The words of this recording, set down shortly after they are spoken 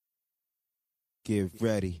Get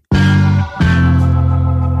ready.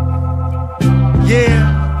 Yeah.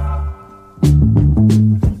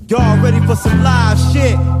 Y'all ready for some live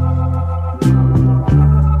shit?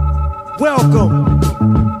 Welcome.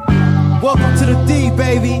 Welcome to the D,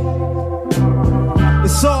 baby.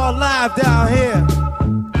 It's all live down here.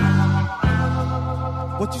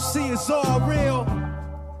 What you see is all real.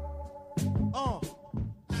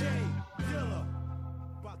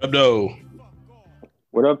 What up, though?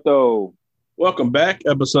 What up, though? Welcome back,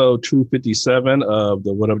 episode 257 of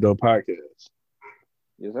the What Up, Though podcast.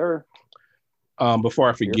 Yes, sir. Before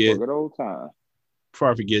I forget, good old time.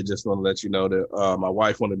 Just want to let you know that my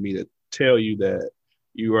wife wanted me to tell you that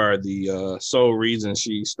you are the sole reason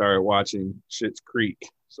she started watching Schitt's Creek.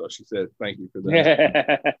 So she said, "Thank you for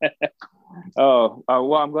that." Well,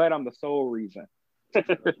 I'm glad I'm the sole reason.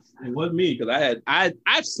 It wasn't me because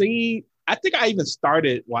I've seen. I think I even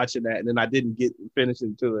started watching that and then I didn't get finished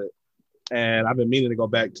into it. And I've been meaning to go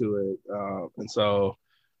back to it. And so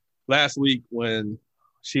last week when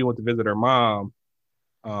she went to visit her mom,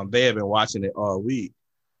 they had been watching it all week.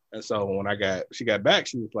 And so when she got back,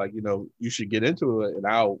 she was like, you should get into it and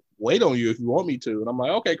I'll wait on you if you want me to. And I'm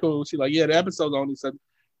like, okay, cool. She's like, yeah, the episode's only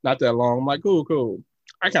not that long. I'm like, cool.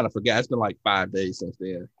 I kind of forgot. It's been like 5 days since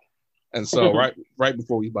then. And so right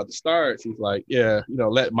before we was about to start, she's like, yeah,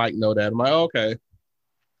 let Mike know that. I'm like, okay.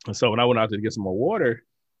 And so when I went out to get some more water,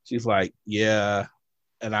 she's like, yeah.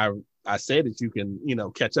 And I said that you can,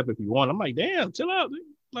 catch up if you want. I'm like, damn, chill out.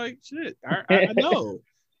 Like, shit, I know.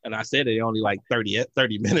 And I said it only like 30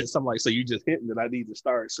 minutes. I'm like, so you just hitting that I need to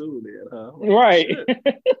start soon then, huh? Like, right.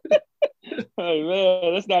 Hey,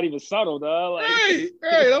 man, that's not even subtle, dog. Like,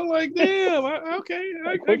 right. I'm like, damn, okay.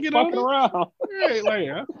 I get fucking on around. Right, like,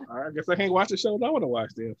 I guess I can't watch the show I want to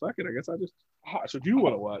watch then. Fuck it. I guess I just watch what you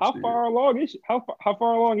want to watch. How far along is she? How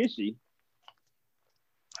far along is she?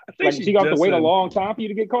 I think she got to wait a long time for you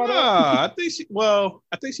to get caught up? I think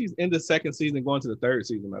she's in the second season going to the third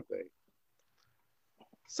season, I think.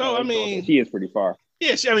 So, I mean, she is pretty far.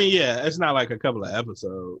 Yeah, it's not like a couple of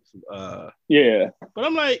episodes. Yeah. But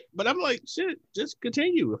I'm like, shit, just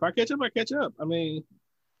continue. If I catch up, I catch up. I mean,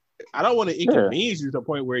 I don't want to inconvenience you to the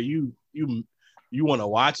point where you want to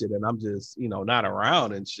watch it and I'm just, not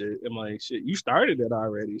around and shit. I'm like, shit, you started it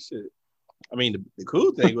already, shit. I mean, the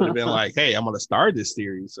cool thing would have been like, hey, I'm going to start this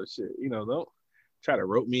series. So shit, don't try to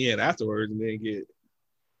rope me in afterwards and then get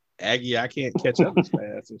Aggie, I can't catch up as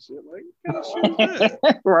fast and shit. Like, what kind of shit is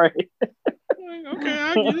that? Right. Like, okay,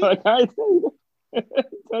 I get it. Like, I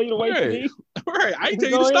tell you to wait for me. Right. I didn't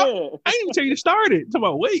tell you to start. I didn't even tell you to start it. Talking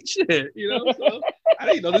about wait, shit. So I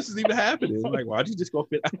didn't know this is even happening. I'm like, why'd you just go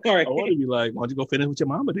fit? Right. I want to be like, why'd you go finish with your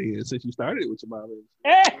mama then since you started it with your mama?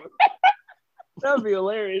 That'd be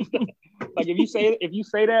hilarious. Like if you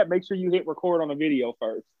say that, make sure you hit record on the video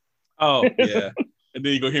first. Oh yeah, and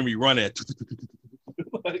then you go hear me run it.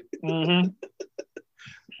 Like,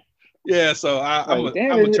 yeah, so I'm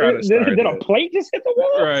gonna try to start. Did a plate just hit the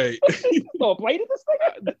wall? Right. So a plate hit this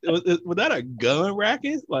thing? Was that a gun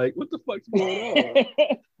racket? Like, what the fuck's going on?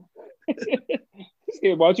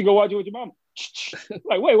 Why don't you go watch it with your mom?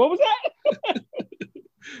 Like, wait, what was that?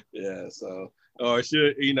 Yeah, so or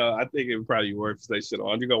should I think it would probably work to say shit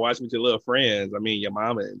on. You go watch with your little friends. I mean, your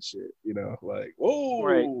mama and shit. Like whoa.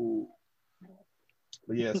 Right.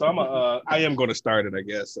 But yeah, so I am going to start it, I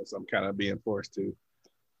guess, since I'm kind of being forced to.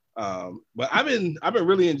 But I've been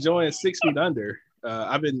really enjoying 6 Feet Under.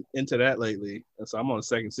 I've been into that lately, and so I'm on the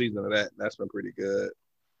second season of that. That's been pretty good.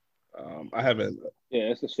 I haven't. Yeah,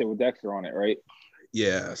 it's the shit with Dexter on it, right?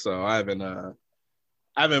 Yeah, so I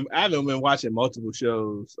haven't been watching multiple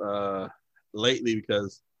shows lately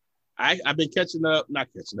because I've been not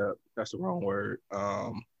catching up. That's the wrong word.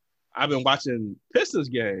 I've been watching Pistons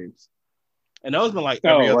games. And those been like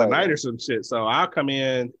every other night or some shit. So I'll come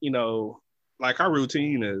in, like our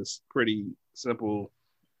routine is pretty simple.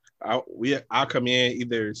 I'll come in,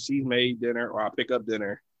 either she's made dinner or I'll pick up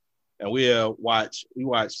dinner and we watch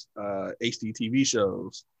HGTV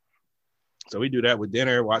shows. So we do that with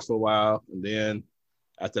dinner, watch for a while. And then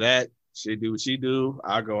after that, she do what she do.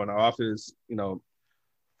 I'll go in the office,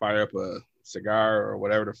 fire up a cigar or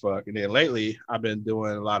whatever the fuck. And then lately I've been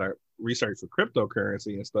doing a lot of research for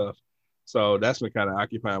cryptocurrency and stuff. So that's been kind of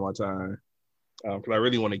occupying my time because I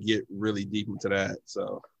really want to get really deep into that.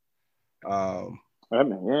 So,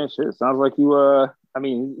 shit. Sounds like you.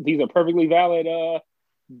 These are perfectly valid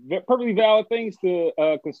things to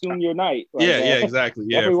consume your night. Like, yeah, exactly.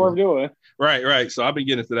 Yeah, definitely worth doing. Right. So I've been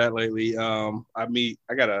getting into that lately. I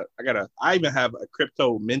even have a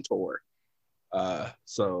crypto mentor.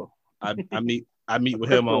 So I meet with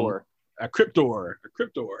him on. a Cryptor.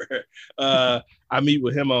 I meet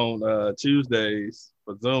with him on Tuesdays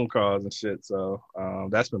for Zoom calls and shit. So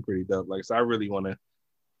that's been pretty dope. Like, so I really want to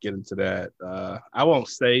get into that. I won't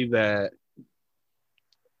say that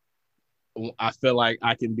I feel like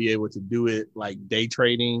I can be able to do it like day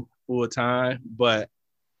trading full time, but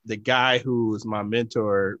the guy who is my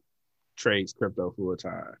mentor trades crypto full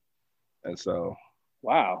time. And so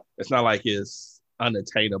wow, it's not like it's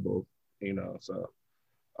unattainable, so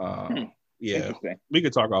yeah, we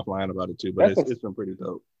could talk offline about it too, but it's been pretty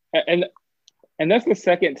dope. And that's the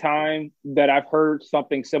second time that I've heard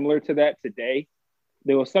something similar to that today.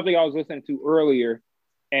 There was something I was listening to earlier,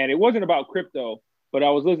 and it wasn't about crypto, but I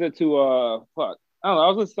was listening to I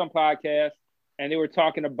was listening to some podcast, and they were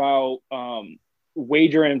talking about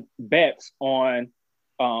wagering bets on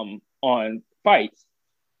fights.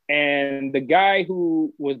 And the guy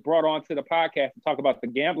who was brought onto the podcast to talk about the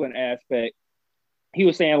gambling aspect, he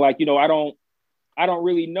was saying, like, I don't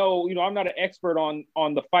really know, I'm not an expert on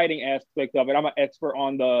the fighting aspect of it. I'm an expert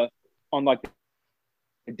on the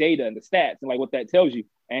data and the stats and like what that tells you.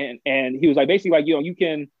 And he was like, basically, like, you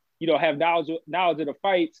can, have knowledge of the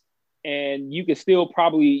fights, and you can still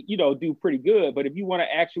probably, do pretty good. But if you want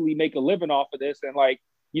to actually make a living off of this and like,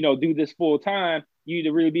 do this full time, you need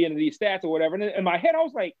to really be into these stats or whatever. And in my head, I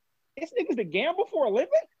was like, this niggas that gamble for a living?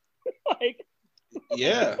 Like,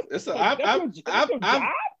 yeah,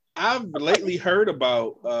 I've lately heard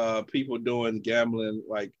about people doing gambling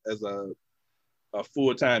like as a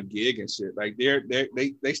full-time gig and shit. Like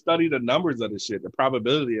they study the numbers of the shit, the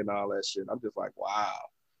probability and all that shit. I'm just like, wow.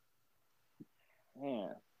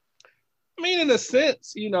 Man. I mean, in a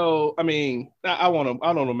sense, I don't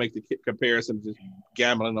want to make the comparison of just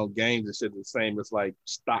gambling on games and shit the same as like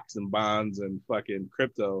stocks and bonds and fucking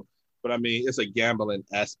crypto. But I mean, it's a gambling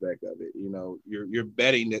aspect of it. You're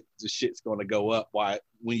betting that the shit's going to go up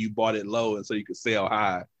when you bought it low, and so you could sell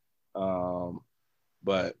high.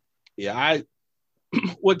 But yeah, I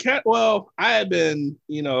had been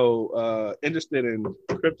interested in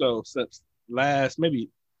crypto since maybe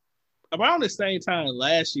around the same time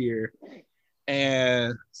last year,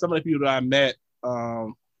 and some of the people that I met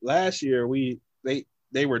last year,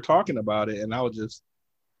 they were talking about it, and I was just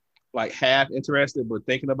like half interested but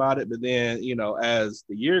thinking about it. But then as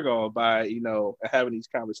the year goes by, having these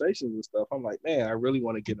conversations and stuff, I'm like, man, I really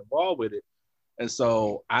want to get involved with it. And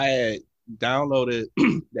so I had downloaded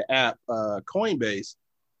the app Coinbase,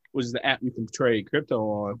 which is the app you can trade crypto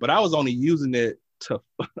on, but I was only using it to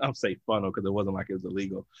I'll say funnel because it wasn't like it was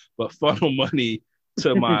illegal, but funnel money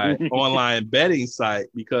to my online betting site,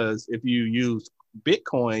 because if you use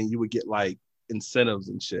Bitcoin you would get like incentives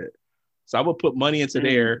and shit. So I would put money into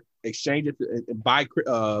there, exchange it and buy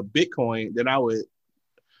Bitcoin. Then I would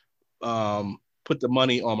put the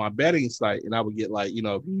money on my betting site, and I would get like, if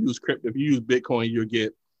you use Bitcoin, you'll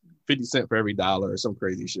get 50 cents for every dollar or some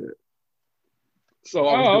crazy shit. So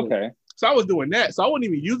I was doing that. So I wasn't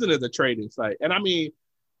even using it as a trading site. And I mean,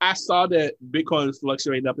 I saw that Bitcoin was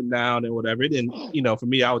fluctuating up and down and whatever. It didn't, for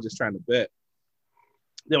me, I was just trying to bet.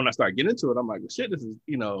 Then when I started getting into it, I'm like, well, shit, this is,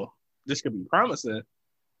 this could be promising.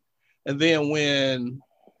 And then when,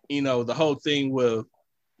 the whole thing with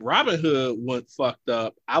Robinhood went fucked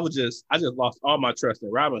up, I just lost all my trust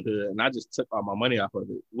in Robinhood, and I just took all my money off of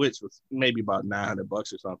it, which was maybe about $900 or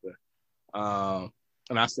something.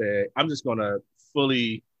 And I said, I'm just gonna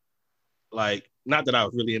fully, like, not that I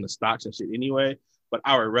was really into stocks and shit anyway, but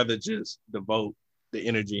I would rather just devote the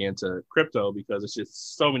energy into crypto because it's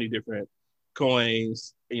just so many different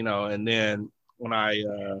coins, and then when I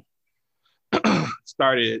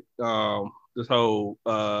started this whole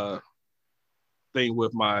thing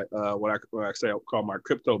with my what I call my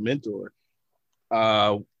crypto mentor,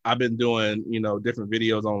 I've been doing different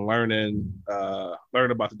videos on learning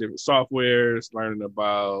about the different softwares, learning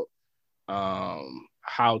about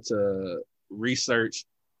how to research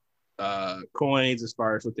coins as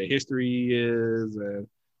far as what the history is, and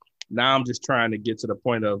now I'm just trying to get to the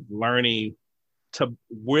point of learning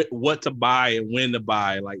what to buy and when to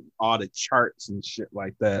buy, like all the charts and shit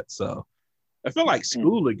like that. So I feel like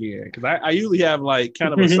school again, because I usually have like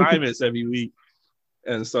kind of assignments every week,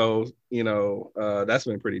 and so that's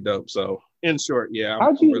been pretty dope. So in short, yeah.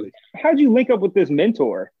 How'd you link up with this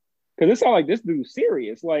mentor? Because it sounds like this dude's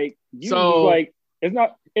serious. Like like it's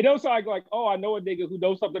not. It don't sound like oh, I know a nigga who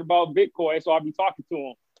knows something about Bitcoin, so I'll be talking to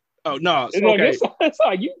him. Oh no, it's okay. It's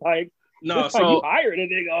like you like. No, so you hired a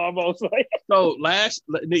nigga almost. Like. So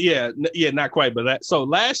not quite, but so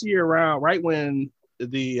last year around, right when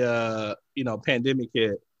the pandemic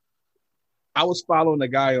hit, I was following a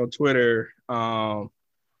guy on Twitter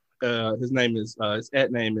his name is his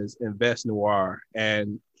ad name is Invest Noir,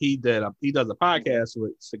 and he does a podcast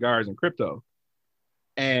with Cigars and Crypto,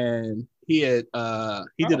 and he did a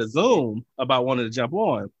Zoom about wanting to jump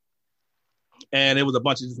on, and it was a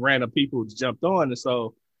bunch of just random people who jumped on, and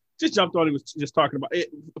so just jumped on. He was just talking about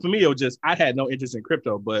it. For me, it was just I had no interest in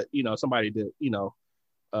crypto, but somebody did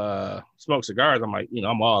smoke cigars. I'm like,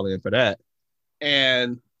 I'm all in for that,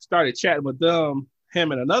 and started chatting with him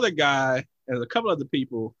and another guy and a couple other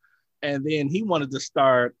people. And then he wanted to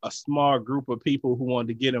start a small group of people who wanted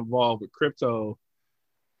to get involved with crypto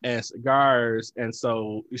and cigars. And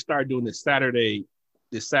so we started doing this Saturday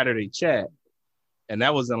chat. And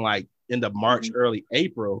that was in like end of March, early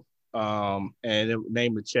April. And it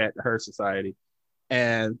named the chat the Herd Society.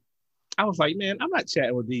 And I was like, man, I'm not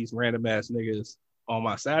chatting with these random ass niggas on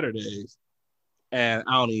my Saturdays. And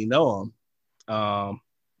I don't even know them.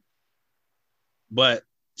 But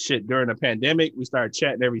shit, during the pandemic, we started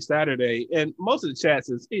chatting every Saturday, and most of the chats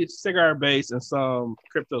is cigar based and some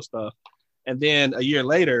crypto stuff. And then a year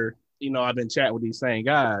later, I've been chatting with these same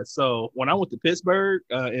guys. So when I went to Pittsburgh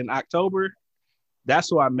in October, that's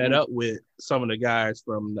who I met up with some of the guys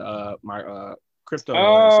from my crypto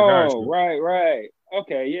cigars group. Right.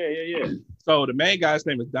 Okay, yeah. So the main guy's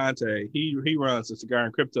name is Dante. He runs the Cigar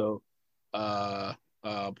and Crypto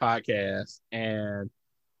podcast, and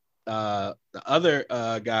the other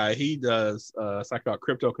guy, he does something called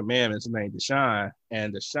Crypto Commandments, named Deshaun,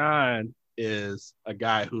 and Deshaun is a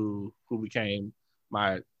guy who became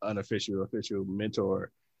my official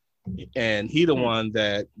mentor, and he the one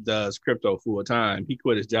that does crypto full time. He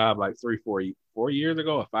quit his job like 4 years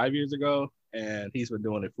ago or 5 years ago, and he's been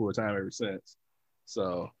doing it full time ever since.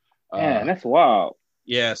 So man, that's wild.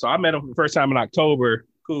 Yeah, so I met him for the first time in October.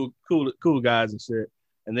 Cool guys and shit.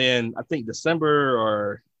 And then I think December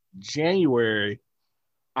or January,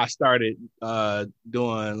 I started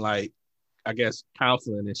doing like, I guess,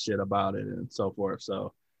 counseling and shit about it and so forth.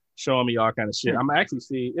 So showing me all kind of shit. I'm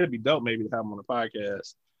actually it'd be dope maybe to have him on the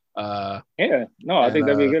podcast. I think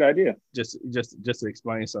that'd be a good idea. Just to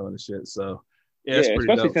explain some of the shit. So yeah,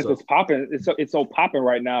 especially dope, since it's popping. It's so popping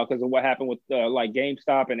right now because of what happened with like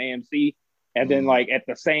GameStop and AMC, and then like at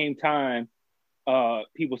the same time,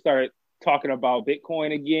 people started talking about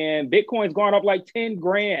Bitcoin again. Bitcoin's gone up like 10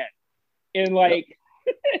 grand in like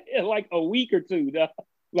in like a week or two.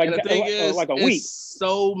 Like a week.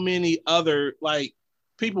 So many other like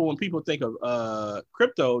people, when people think of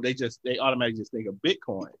crypto, they automatically just think of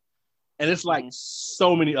Bitcoin. And it's like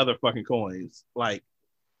so many other fucking coins. Like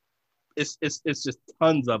it's just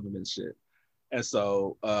tons of them and shit. And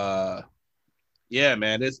so yeah,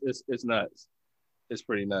 man, it's nuts. It's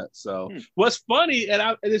pretty nuts. So what's funny,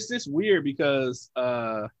 and it's just weird because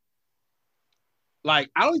like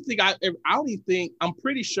I'm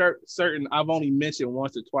pretty certain I've only mentioned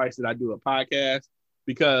once or twice that I do a podcast,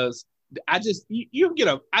 because I just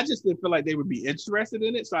didn't feel like they would be interested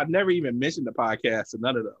in it. So I've never even mentioned the podcast to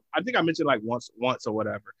none of them. I think I mentioned like once or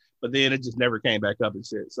whatever, but then it just never came back up and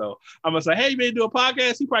shit. So I'm gonna say, hey, you ready to do a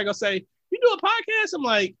podcast? He probably gonna say, you do a podcast? I'm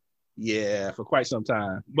like, yeah, for quite some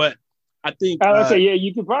time. But I think I would say, yeah,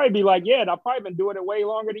 you could probably be like, yeah, and I've probably been doing it way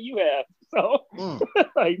longer than you have. So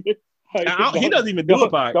he doesn't even do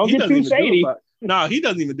a podcast. Don't get too shady. No, he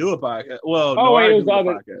doesn't even do a podcast. Well, it was the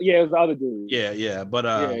other. Podcast. Yeah, it was the other dude. Yeah. But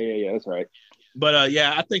yeah, that's right. But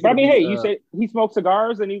yeah, I think. But I mean, hey, you said he smoked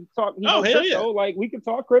cigars and he talked. Hell crypto. Yeah! Like we could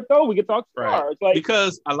talk crypto, we could talk cigars. Right. Like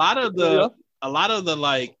because a lot of the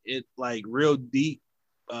like real deep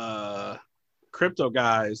crypto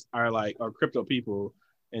guys are like, or crypto people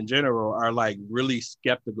in general are like really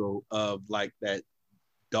skeptical of like that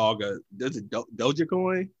Dogecoin.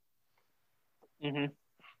 Mm-hmm.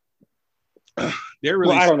 They're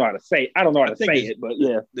really. Well, I don't know how to say it, but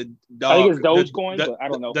yeah, I think it's Dogecoin, but I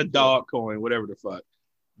don't know the dog coin, whatever the fuck.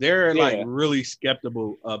 They're like really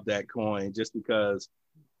skeptical of that coin just because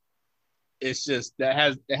it's just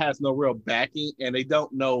it has no real backing, and they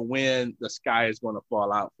don't know when the sky is going to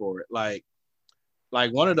fall out for it. Like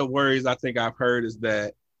one of the worries I think I've heard is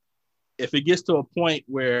that if it gets to a point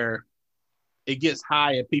where it gets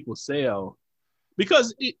high and people sell,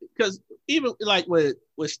 because even like with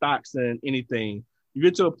stocks and anything, you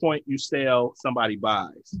get to a point you sell, somebody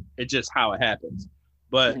buys. It's just how it happens.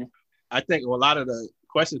 But I think a lot of the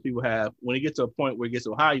questions people have when it gets to a point where it gets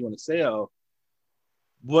so high you want to sell,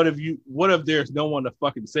 what if there's no one to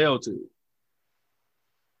fucking sell to?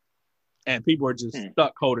 And people are just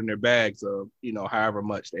stuck holding their bags of, however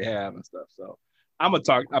much they have and stuff. So I'm gonna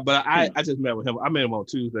talk, but I just met with him. I met him on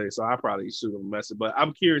Tuesday, so I probably shoot him a message. But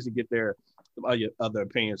I'm curious to get some other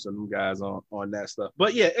opinions from them guys on that stuff.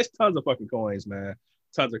 But yeah, it's tons of fucking coins, man.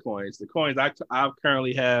 tons of coins. The coins I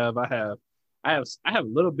currently have, I have a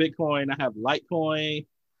little Bitcoin. I have Litecoin.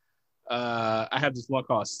 I have this one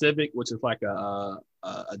called Civic, which is like a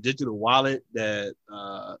digital wallet that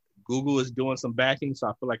Google is doing some backing, so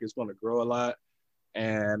I feel like it's going to grow a lot.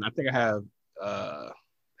 And I think I have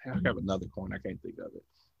another coin. I can't think of it.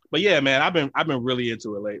 But yeah, man, I've been really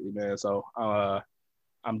into it lately, man. So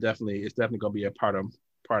it's definitely going to be a part of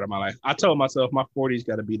my life. I told myself my 40s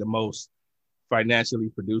got to be the most financially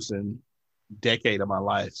producing decade of my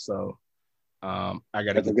life. So I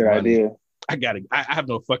got to get a good idea. I have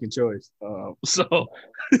no fucking choice. So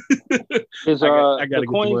I got to get the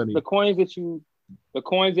money. The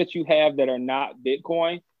coins that you have that are not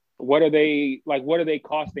Bitcoin, what are they like? What are they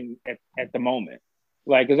costing at the moment?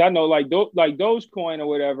 Like, because I know like Dogecoin or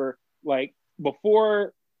whatever, like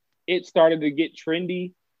before it started to get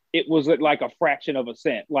trendy, it was like a fraction of a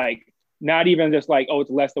cent. Like not even just like, oh,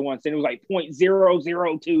 it's less than 1 cent. It was like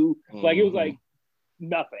 0.002. Like it was like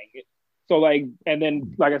nothing. So like, and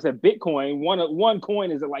then like I said, Bitcoin, one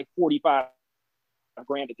coin is at like 45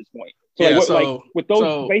 grand at this point. So, yeah, like with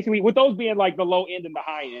those basically with those being like the low end and the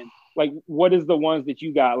high end, like what is the ones that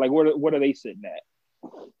you got? Like what are they sitting at?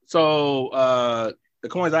 So the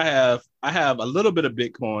coins I have a little bit of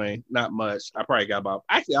Bitcoin, not much. I probably got about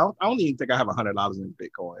I don't even think I have $100 in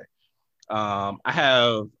Bitcoin. I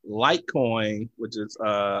have Litecoin, which is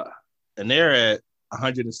and they're at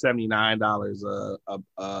 $179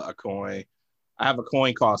 a coin. I have a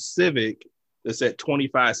coin called Civic that's at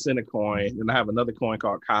 25 cents a coin, and I have another coin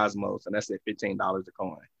called Cosmos, and that's at $15 a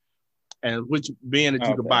coin. And which being that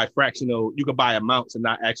you could buy fractional, you could buy amounts and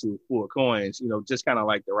not actually full coins, you know, just kind of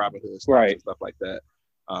like the Robinhood right. and stuff like that.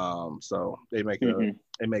 So they make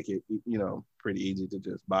it, you know, pretty easy to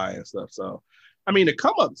just buy and stuff. So, I mean, the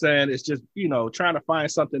come up saying is just, you know, trying to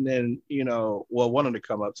find something in, you know, well, one of the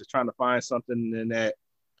come ups is trying to find something in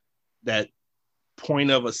that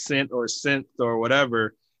point of a cent or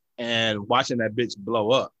whatever, and watching that bitch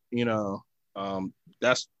blow up, you know. I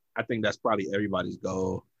think that's probably everybody's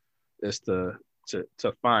goal, is to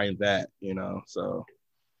find that, you know. So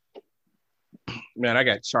man, I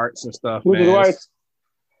got charts and stuff, man.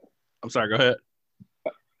 I'm sorry, go ahead.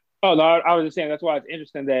 Oh no, I was just saying that's why it's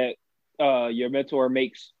interesting that your mentor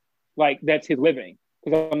makes, like, that's his living.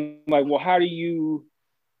 Because I'm like, well, how do you,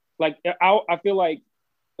 like, I feel like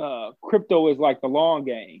crypto is like the long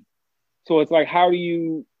game. So it's like, how do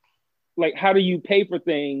you pay for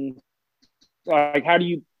things? Like, how do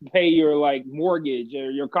you pay your like mortgage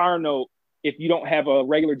or your car note if you don't have a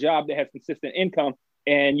regular job that has consistent income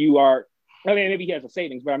and you are, I mean, maybe he has a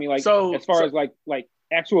savings, but I mean, like, as far as like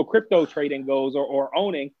actual crypto trading goes or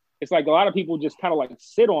owning, it's like a lot of people just kind of like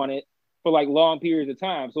sit on it for like long periods of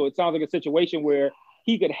time. So it sounds like a situation where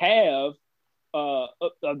he could have a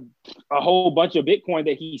whole bunch of Bitcoin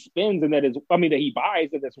that he spends and that he buys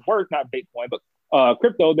and that's worth, not Bitcoin, but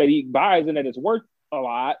crypto that he buys and that is worth a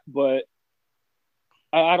lot. But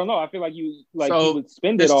I don't know. I feel like you would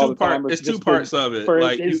spend it all the time. It's two parts of it. For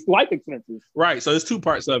like his life expenses. Right. So there's two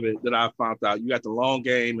parts of it that I found out. You got the long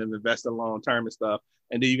game and invest in long term and stuff,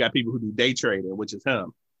 and then you got people who do day trading, which is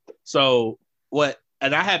him. So I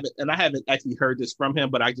haven't actually heard this from him,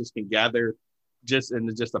 but I just can gather just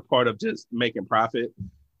a part of just making profit.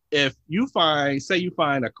 If you find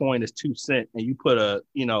a coin that's 2 cents and you put just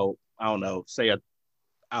say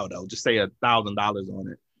 $1,000 on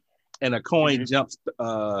it, and a coin jumps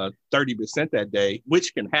 30% that day,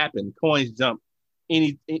 which can happen. Coins jump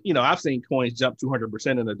I've seen coins jump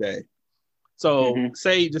 200% in a day. So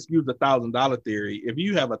say just use the $1,000 theory. If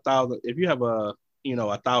you have $1,000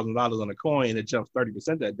 on a coin and it jumps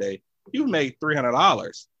 30% that day, you've made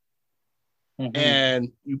 $300.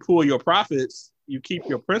 And you pull your profits, you keep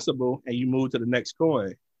your principal, and you move to the next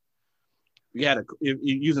coin. If you're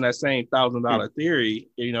using that same $1,000 theory,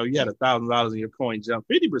 you know, you had $1,000 and your coin jump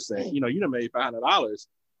 50%, you know, you done made $500.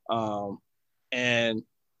 And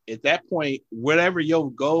at that point, whatever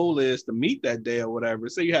your goal is to meet that day or whatever,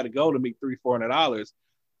 say you had a goal to meet $300-400,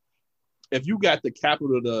 if you got the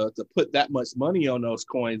capital to put that much money on those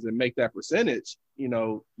coins and make that percentage, you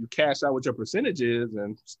know, you cash out what your percentage is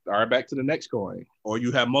and start back to the next coin, or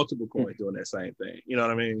you have multiple coins doing that same thing. You know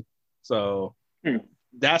what I mean? So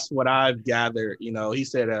that's what I've gathered. You know, he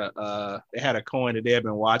said they had a coin that they had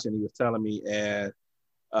been watching. He was telling me, and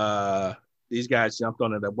these guys jumped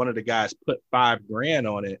on it. One of the guys put $5,000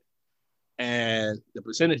 on it, and the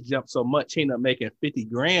percentage jumped so much he ended up making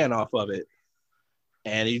 $50,000 off of it,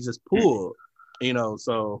 and he just pulled. You know,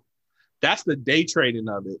 so that's the day trading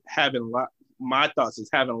of it. My thoughts is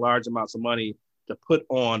having large amounts of money to put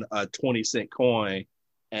on a 20-cent coin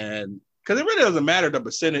and because it really doesn't matter the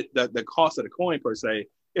percentage, the cost of the coin per se.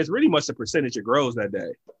 It's really much the percentage it grows that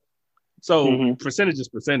day. So percentage is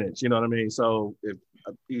percentage, you know what I mean? So if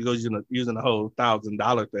you go using the whole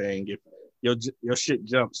 $1,000 thing, if your shit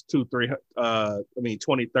jumps 20,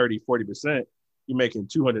 30, 40%, you're making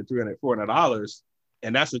 $200, $300, $400,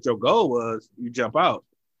 and that's what your goal was, you jump out,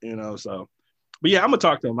 you know, so. But yeah, I'm gonna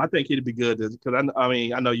talk to him. I think it'd be good because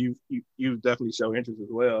I know you definitely show interest as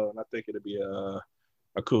well, and I think it'd be a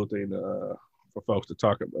cool thing for folks to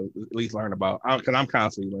talk about, at least learn about, because I'm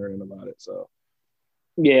constantly learning about it. So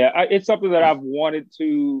yeah, it's something that I've wanted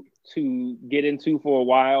to get into for a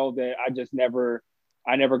while that I just never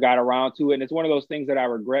got around to it, and it's one of those things that I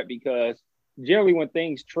regret because generally when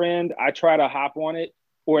things trend, I try to hop on it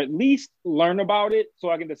or at least learn about it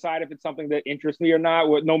so I can decide if it's something that interests me or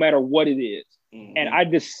not, no matter what it is. Mm-hmm. And I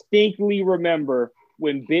distinctly remember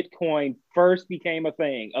when Bitcoin first became a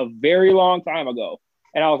thing a very long time ago.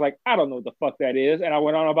 And I was like, I don't know what the fuck that is. And I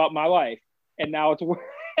went on about my life. And now it's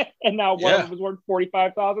and now one of them is worth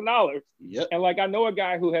 $45,000. Yep. And like, I know a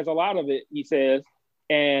guy who has a lot of it, he says,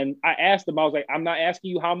 and I asked him, I was like, I'm not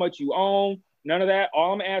asking you how much you own, none of that.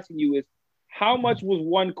 All I'm asking you is, how much was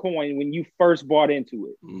one coin when you first bought into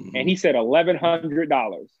it? Mm-hmm. And he said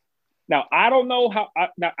 $1,100. Now, I don't know I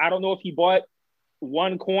don't know if he bought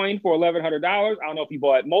one coin for $1,100. I don't know if he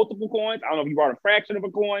bought multiple coins. I don't know if he bought a fraction of a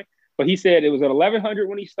coin, but he said it was at $1,100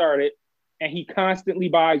 when he started, and he constantly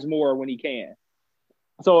buys more when he can.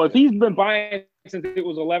 So if he's been buying since it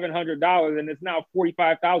was $1,100 and it's now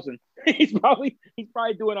 $45,000, he's probably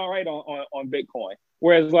doing all right on Bitcoin.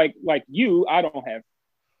 Whereas like you, I don't have.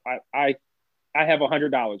 I have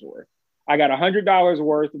 $100 worth. I got $100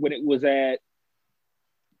 worth when it was at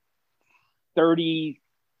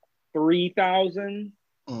 33,000,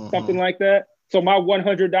 something like that. So my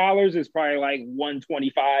 $100 is probably like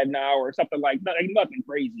 125 now or something like that. Nothing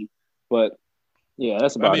crazy, but yeah,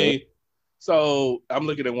 that's about it. So I'm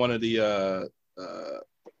looking at one of the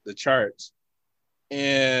charts,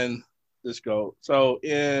 and let's go. So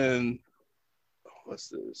in what's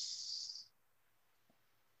this?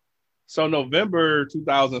 So November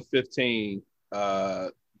 2015,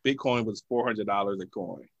 Bitcoin was $400 a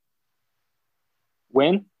coin.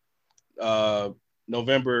 When?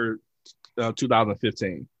 November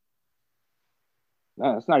 2015.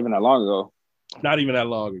 No, it's not even that long ago. Not even that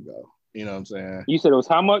long ago. You know what I'm saying? You said it was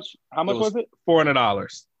how much? How much was it?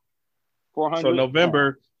 $400. 400. So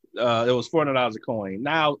November, it was $400 a coin.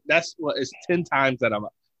 Now it's 10 times that. I'm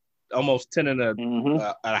almost 10 and a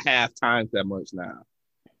half times that much now.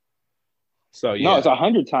 So yeah, no, it's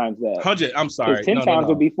 100 times that. 100. I'm sorry, 10 times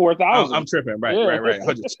would be 4,000. I'm tripping. Right.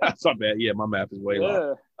 100 times. So bad. Yeah, my math is way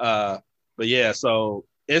low. But yeah, so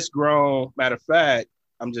it's grown. Matter of fact,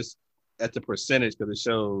 I'm just at the percentage because it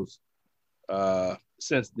shows.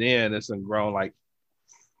 Since then, it's grown like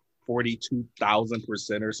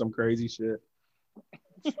 42,000% or some crazy shit.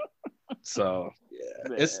 So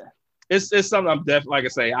yeah, it's something I'm definitely, like I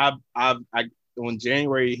say, I when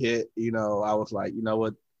January hit, you know, I was like, you know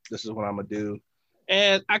what, this is what I'm gonna do,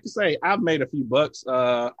 and I can say I've made a few bucks.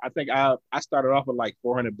 I think I started off with like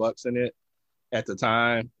 $400 in it at the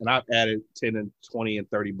time, and I've added 10 and 20 and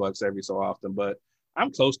 $30 every so often, but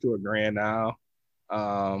I'm close to $1,000 now.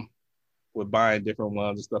 With buying different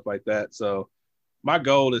ones and stuff like that. So my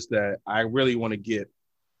goal is that I really want to get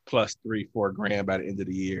plus $3-4 grand by the end of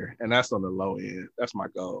the year. And that's on the low end. That's my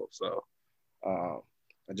goal. So I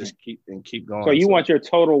just keep going. So you want your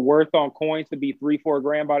total worth on coins to be 3-4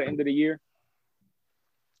 grand by the end of the year?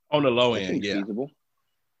 On the low end, yeah. Feasible.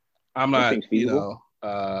 I'm not, you know,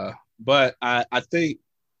 but I think,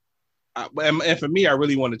 and for me, I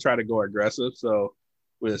really want to try to go aggressive. So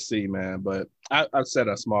we'll see, man. But I've set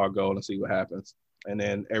a small goal and see what happens. And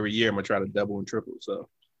then every year I'm gonna try to double and triple. So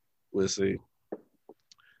we'll see.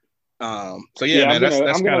 So yeah, man,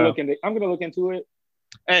 I'm gonna look into it.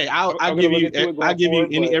 Hey, I'll give you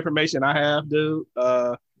any information I have, dude.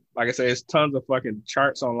 Like I say, it's tons of fucking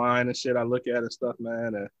charts online and shit I look at and stuff,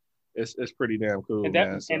 man. And it's pretty damn cool,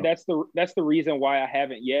 man. So. And that's the reason why I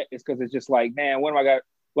haven't yet, is because it's just like, man, when am I got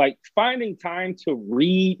like finding time to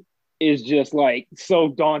read is just like so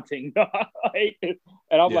daunting. And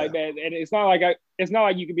I'm like, man, and it's not like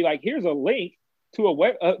you can be like, here's a link to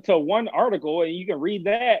to one article and you can read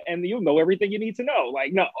that and you'll know everything you need to know.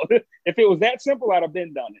 Like, no, if it was that simple, I'd have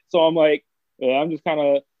been done it. So I'm like, yeah, I'm just kind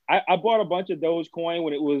of, I bought a bunch of Dogecoin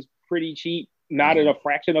when it was pretty cheap, not at a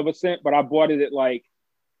fraction of a cent, but I bought it at like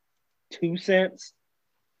 2 cents.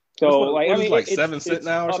 So I mean, like 7 cents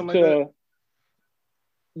now or something like that.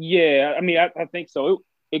 Yeah, I mean, I think so.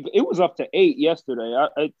 It was up to 8 yesterday.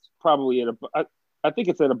 It's probably I think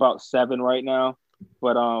it's at about 7 right now.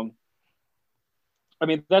 But I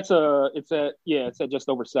mean, it's at just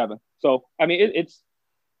over 7. So I mean,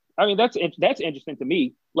 that's interesting to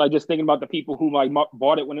me. Like just thinking about the people who like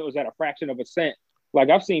bought it when it was at a fraction of a cent. Like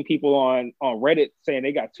I've seen people on Reddit saying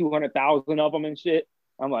they got 200,000 of them and shit.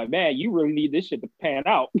 I'm like, man, you really need this shit to pan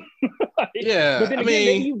out. Yeah, but then again,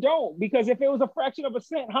 maybe you don't, because if it was a fraction of a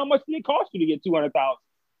cent, how much did it cost you to get 200,000?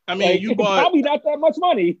 I mean, like, you bought probably not that much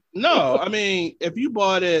money. No, I mean, if you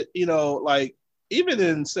bought it, like even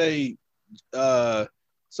in say, so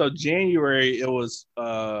January it was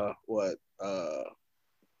what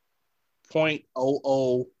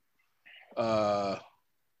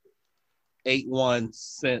 0.0081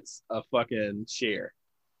 cents a fucking share.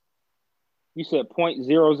 You said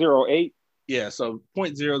 0.008? Yeah, so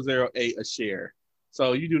 0.008 a share.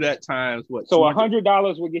 So you do that times what? So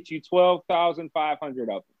 $100 will get you 12,500 of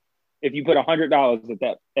them. If you put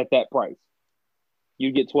 $100 at that price,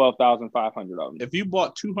 you get 12,500 of them. If you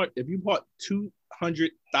bought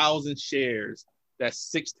 200,000 shares,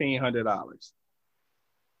 that's $1,600.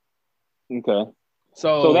 Okay.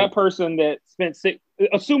 So that person that spent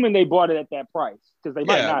assuming they bought it at that price, because they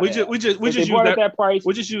might not. We just use that price.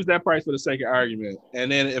 We just use that price for the sake of argument, and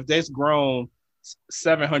then if that's grown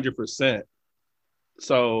 700%,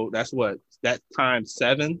 so that's what that times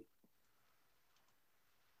 7.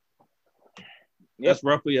 Yep. That's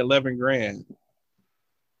roughly 11 grand.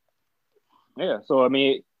 Yeah. So I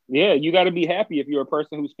mean, yeah, you got to be happy if you're a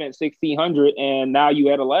person who spent 1,600 and now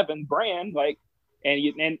you at 11 grand, like.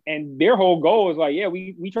 And their whole goal is like, yeah,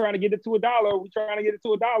 we trying to get it to $1. We trying to get it to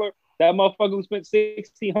 $1. That motherfucker who spent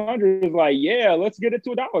 1,600 is like, yeah, let's get it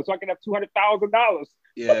to $1 so I can have $200,000.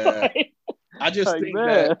 Yeah, I just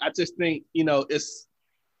think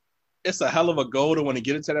it's a hell of a goal to want to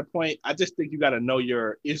get it to that point. I just think you got to know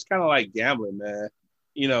it's kind of like gambling, man.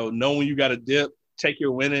 Know when you got to dip, take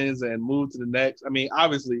your winnings, and move to the next. I mean,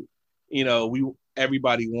 obviously,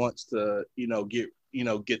 everybody wants to,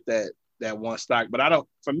 get that one stock, but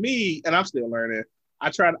for me, and I'm still learning,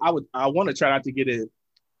 I want to try not to get it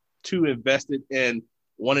too invested and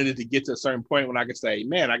wanted it to get to a certain point when I could say,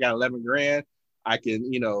 man, I got 11 grand. I can,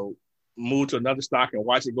 move to another stock and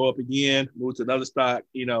watch it go up again, move to another stock,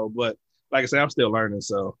 but like I said, I'm still learning.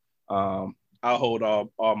 So, I'll hold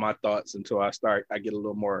all my thoughts until I get a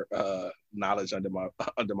little more, knowledge under my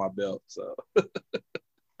belt. So,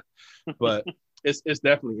 but it's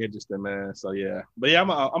definitely interesting, man. So yeah, but yeah, I'm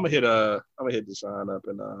gonna hit Deshaun up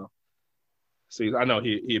and see. I know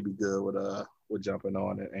he'd be good with jumping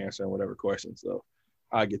on and answering whatever questions. So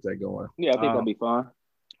I'll get that going. Yeah, I think that'd be fun.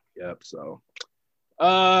 Yep. So,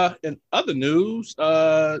 in other news,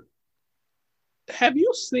 have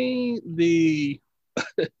you seen the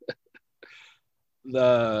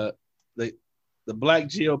the black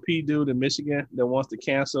GOP dude in Michigan that wants to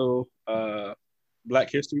cancel Black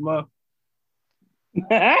History Month?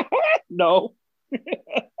 No.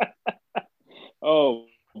 Oh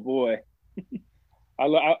boy,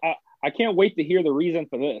 I can't wait to hear the reason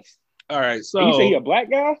for this. All right, so you say he a black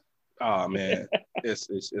guy? Oh man,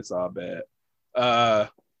 it's all bad.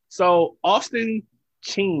 So Austin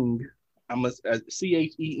Cheng, I'm a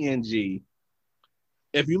Cheng.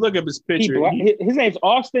 If you look up his picture, his name's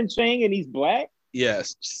Austin Cheng, and he's black.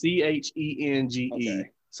 Yes, Chenge. Okay.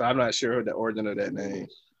 So I'm not sure the origin of that name.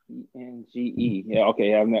 Chenge. Yeah. Okay.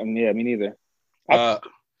 Yeah. Me neither. I thought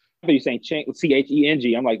you were saying Cheng. I'm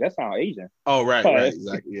like, that sounds Asian. Oh, right.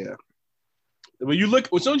 Exactly. Yeah. When you look,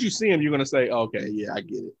 as soon as you see him, you're gonna say, "Okay, yeah, I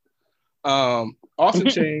get it." Austin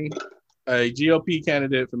Cheng, a GOP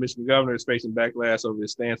candidate for Michigan governor, is facing backlash over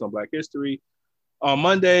his stance on Black history. On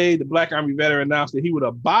Monday, the Black Army veteran announced that he would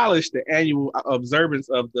abolish the annual observance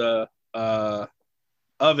of it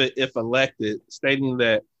if elected, stating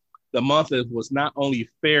that the month was not only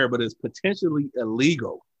fair, but is potentially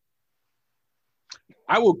illegal.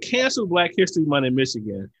 I will cancel Black History Month in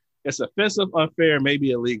Michigan. It's offensive, unfair,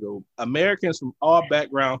 maybe illegal. Americans from all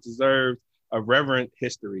backgrounds deserve a reverent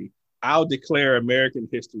history. I'll declare American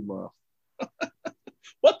History Month.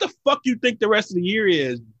 What the fuck you think the rest of the year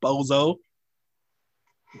is, bozo?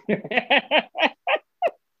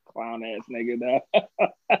 Clown ass nigga.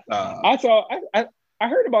 I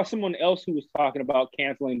heard about someone else who was talking about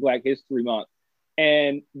canceling Black History Month,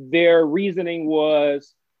 and their reasoning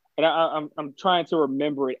was, and I'm trying to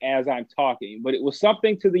remember it as I'm talking, but it was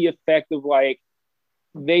something to the effect of like,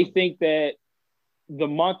 they think that the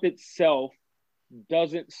month itself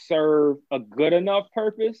doesn't serve a good enough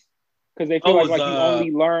purpose because they feel like you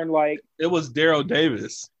only learn like. It was Daryl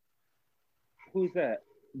Davis. Who's that?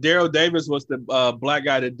 Daryl Davis was the black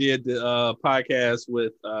guy that did the podcast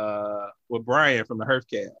with Brian from the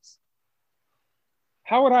Hearthcast.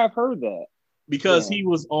 How would I have heard that? because he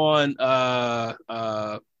was on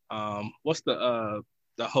what's the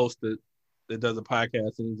host that does a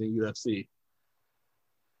podcast and he's in UFC.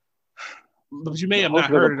 But you may have not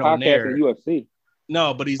heard it on there. In UFC.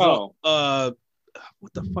 No, but he's on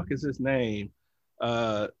what the fuck is his name?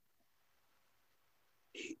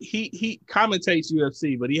 He commentates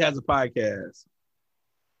UFC, but he has a podcast.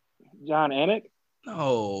 John Anik?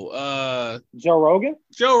 No, Joe Rogan?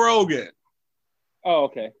 Joe Rogan. Oh,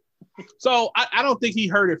 okay. So I don't think he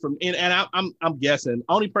heard it from, and I'm guessing.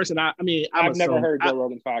 Only person I've never heard Joe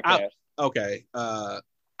Rogan's podcast. Okay.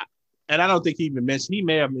 And I don't think he even mentioned. He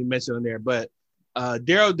may have been mentioned on there, but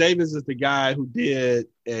Daryl Davis is the guy who did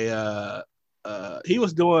he did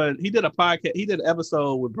a podcast. He did an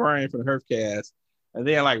episode with Brian from the Herfcast, and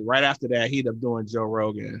then like right after that, he ended up doing Joe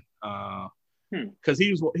Rogan. Because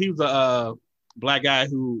he was a black guy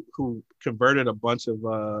who converted a bunch of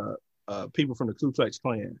people from the Ku Klux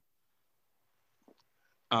Klan.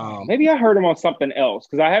 Maybe I heard him on something else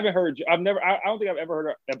because I haven't heard. I don't think I've ever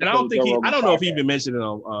heard. And I don't know if he even mentioned it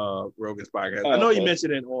on Rogan's podcast. I know he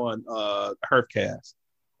mentioned it on Herfcast.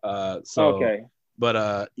 Okay. But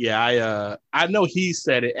I know he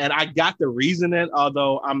said it, and I got the reasoning.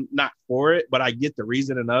 Although I'm not for it, but I get the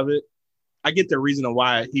reasoning of it. I get the reason of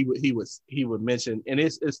why he would mention, and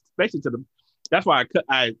it's especially to the. That's why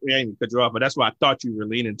I didn't even cut you off, but that's why I thought you were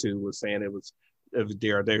leaning to was saying it was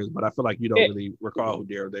Daryl Davis, but I feel like you don't really recall who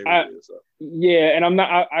Daryl Davis is. So. Yeah, and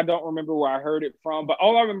I don't remember where I heard it from, but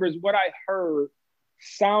all I remember is what I heard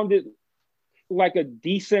sounded like a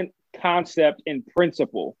decent concept in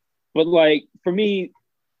principle. But like for me,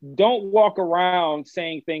 don't walk around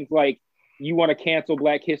saying things like you want to cancel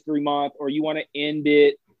Black History Month or you want to end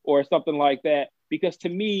it or something like that, because to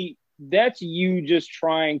me, that's you just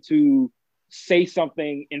trying to say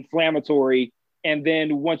something inflammatory. And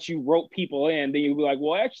then once you rope people in, then you'll be like,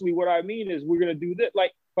 well, actually, what I mean is we're going to do this.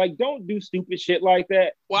 Like, don't do stupid shit like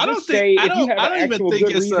that. Well, I don't think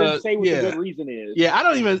it's say what the good reason is. Yeah, I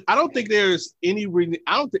don't think there's any reason.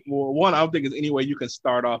 I don't think there's any way you can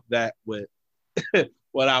start off that with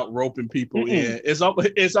without roping people in. It's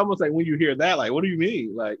almost like when you hear that, like, what do you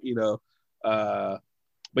mean? Like,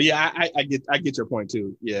 but yeah, I get your point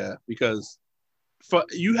too. Yeah, because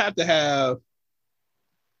you have to have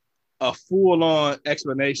a full-on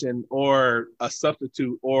explanation or a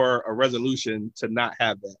substitute or a resolution to not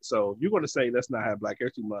have that. So you're going to say let's not have Black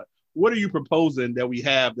History Month. What are you proposing that we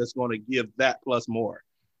have that's going to give that plus more?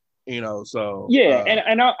 So yeah,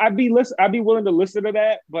 and I'd be willing to listen to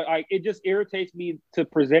that, but it just irritates me to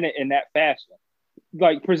present it in that fashion.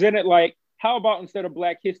 Like present it like, how about instead of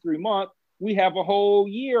Black History Month, we have a whole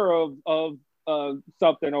year of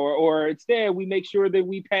something, or instead we make sure that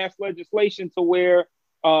we pass legislation to where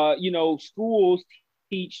schools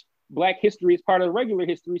teach Black history as part of the regular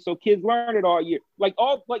history, so kids learn it all year, like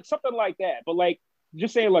something like that. But like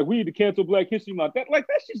just saying like we need to cancel Black History Month,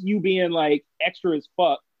 that's just you being like extra as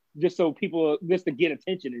fuck, just so people just to get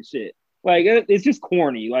attention and shit. Like it's just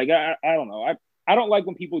corny. Like I don't know. I don't like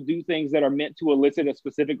when people do things that are meant to elicit a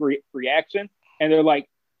specific reaction and they're like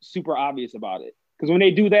super obvious about it. Because when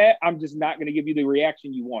they do that, I'm just not going to give you the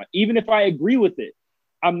reaction you want, even if I agree with it.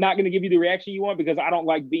 I'm not going to give you the reaction you want because I don't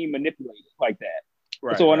like being manipulated like that.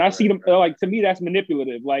 Right, so when I see them, like to me, that's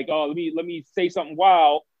manipulative. Like, oh, let me say something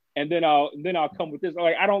wild, and then I'll come with this.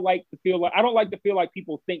 Like, I don't like to feel like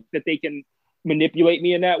people think that they can manipulate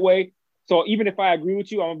me in that way. So even if I agree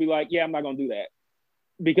with you, I'm gonna be like, yeah, I'm not gonna do that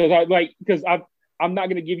because I'm not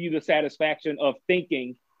gonna give you the satisfaction of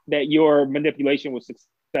thinking that your manipulation was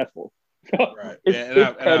successful. Right.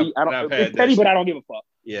 It's petty. It's petty, but I don't give a fuck.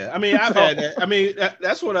 Yeah, I mean, I've had that. I mean,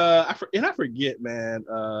 that's what I forget, man.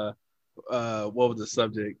 What was the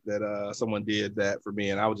subject that someone did that for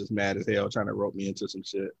me, and I was just mad as hell trying to rope me into some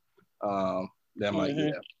shit. That might,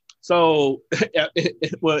 yeah. So,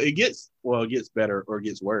 it gets better or it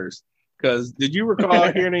gets worse. Because did you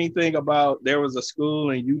recall hearing anything about there was a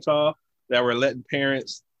school in Utah that were letting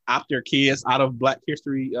parents opt their kids out of Black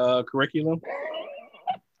History curriculum?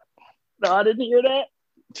 No, I didn't hear that.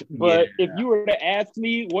 But if you were to ask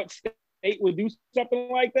me what state would do something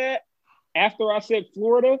like that, after I said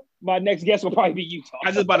Florida, my next guess will probably be Utah. I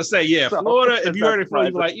was just about to say, yeah, Florida. If you heard it from,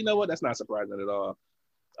 you'd be like, you know what? That's not surprising at all.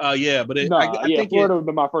 Yeah, but I think Florida would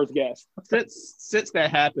be my first guess. Since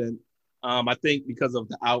that happened, I think because of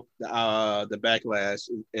the backlash,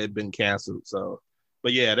 it had been canceled. So,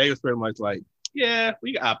 but yeah, they was pretty much like, yeah,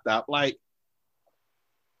 we opt out. Like,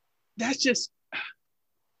 that's just,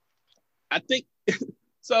 I think.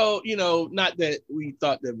 So, not that we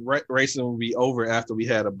thought that racism would be over after we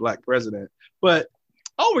had a Black president, but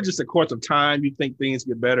over just a course of time, you think things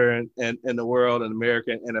get better in the world and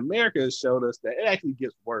America. And America has showed us that it actually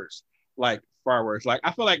gets worse, like far worse. Like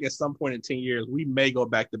I feel like at some point in 10 years, we may go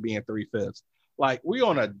back to being 3/5. Like we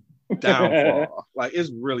on a downfall. Like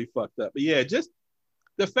it's really fucked up. But yeah, just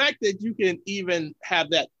the fact that you can even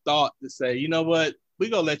have that thought to say, you know what, we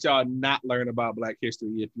gonna let y'all not learn about Black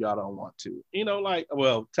history if y'all don't want to. You know, like,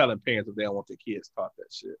 well, telling parents if they don't want their kids taught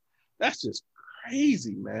that shit. That's just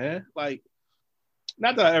crazy, man. Like,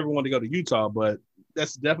 not that I ever want to go to Utah, but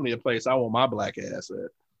that's definitely a place I want my Black ass at.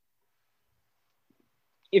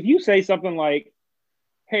 If you say something like,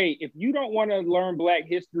 hey, if you don't want to learn Black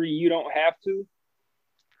history, you don't have to.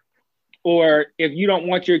 Or if you don't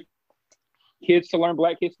want your kids to learn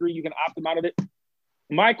Black history, you can opt them out of it.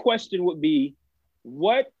 My question would be,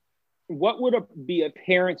 what would be a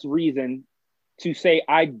parent's reason to say,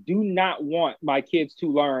 I do not want my kids to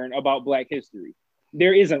learn about Black history?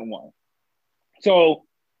 There isn't one. So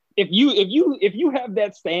if you have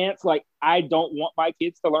that stance, like, I don't want my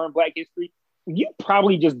kids to learn Black history, you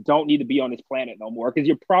probably just don't need to be on this planet no more, because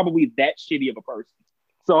you're probably that shitty of a person.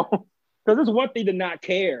 So, because it's one thing to not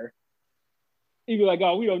care. You'd be like,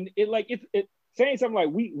 oh, we don't, it's saying something like,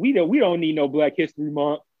 we don't need no Black History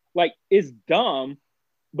Month. Like, it's dumb,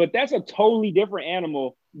 but that's a totally different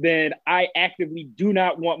animal than I actively do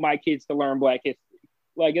not want my kids to learn Black history.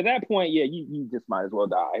 Like, at that point, yeah, you just might as well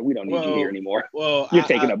die. We don't need you here anymore. Well, you're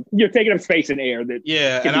taking up space and air. That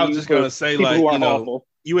and I was just gonna say, like, you know, awful.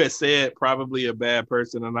 You had said probably a bad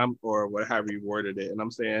person, and or whatever you worded it, and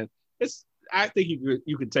I'm saying I think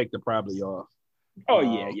you could take the probably off. Oh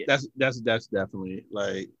yeah. That's definitely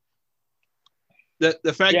like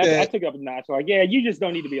the fact that I took up a notch. Like, yeah, you just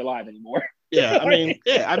don't need to be alive anymore. I mean,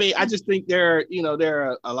 I just think there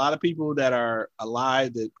are a lot of people that are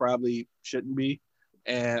alive that probably shouldn't be.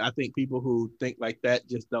 And I think people who think like that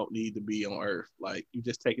just don't need to be on Earth. Like, you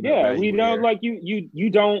just taking we don't like you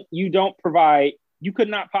don't provide. You could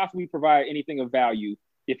not possibly provide anything of value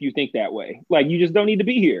if you think that way. Like, you just don't need to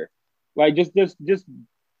be here. Like, just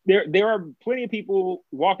there are plenty of people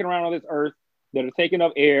walking around on this Earth that are taking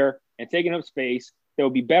up air and taking up space. That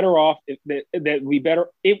would be better off if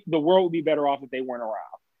the world would be better off if they weren't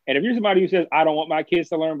around. And if you're somebody who says, I don't want my kids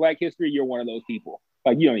to learn Black history, you're one of those people.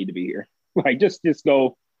 Like, you don't need to be here. Like, just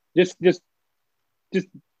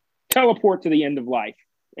teleport to the end of life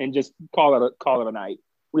and just call it a night.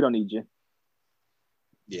 We don't need you.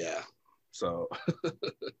 Yeah. So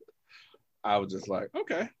I was just like,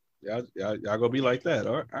 okay, y'all gonna be like that.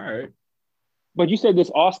 All right. But you said this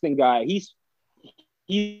Austin guy,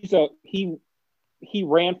 he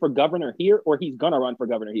ran for governor here, or he's gonna run for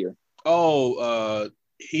governor here? Oh,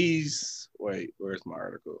 where's my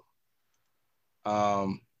article?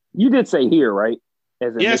 You did say here, right?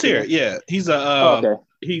 Yes, here. Yeah, he's a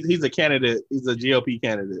he's a candidate. He's a GOP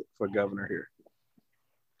candidate for governor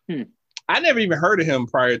here. I never even heard of him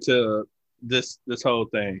prior to this whole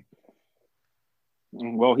thing.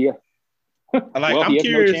 Well, yeah. I'm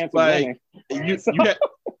curious. No, like,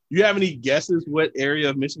 you have any guesses what area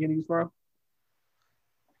of Michigan he's from?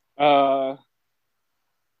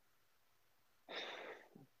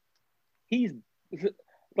 He's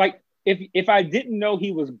like, if I didn't know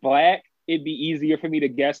he was Black, it'd be easier for me to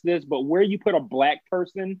guess this. But where you put a Black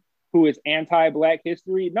person who is anti-Black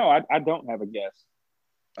history, no, I don't have a guess.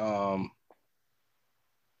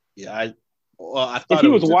 Yeah, I thought if he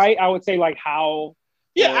was white, I would say like how.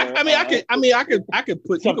 Yeah, I could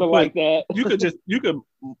put something like that. you could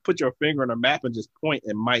put your finger on a map and just point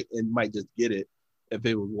and might just get it if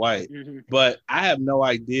it was white. Mm-hmm. But I have no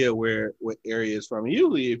idea what area it's from.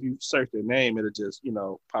 Usually, if you search their name, it'll just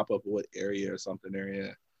pop up what area or something they're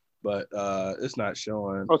in. But it's not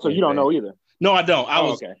showing. Oh, so anything. You don't know either? No, I don't.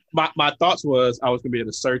 Okay. My thoughts was I was gonna be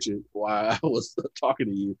able to search it while I was talking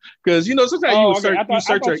to you, because sometimes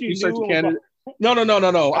you search a candidate. No.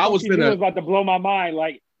 I was about to blow my mind,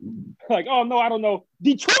 like, oh no, I don't know.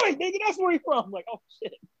 Detroit, nigga, that's where he's from. Like, oh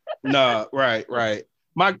shit. No, right.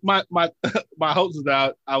 My hopes was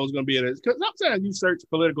out. I was gonna be able to, because sometimes you search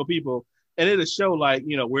political people and it'll show like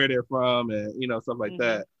where they're from and stuff like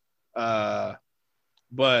that.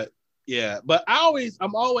 But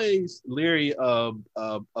I'm always leery of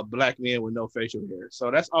Black men with no facial hair.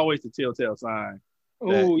 So that's always the telltale sign.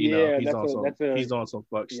 Oh yeah, he's on some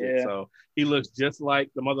fuck shit. Yeah. So he looks just like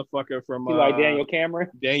the motherfucker from like Daniel Cameron.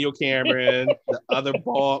 The other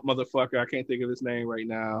bald motherfucker. I can't think of his name right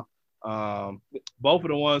now. Both of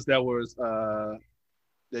the ones that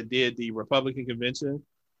did the Republican convention.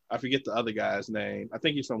 I forget the other guy's name. I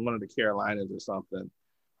think he's from one of the Carolinas or something.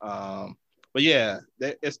 But yeah,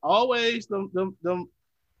 it's always them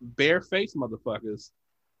bare face motherfuckers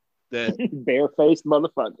that barefaced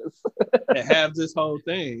motherfuckers that have this whole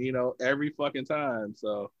thing, you know, every fucking time.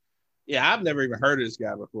 So yeah, I've never even heard of this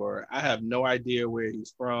guy before. I have no idea where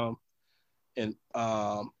he's from. And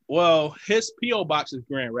well, his PO box is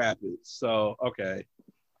Grand Rapids, so okay,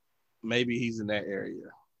 maybe he's in that area,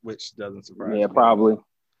 which doesn't surprise me. Yeah, probably.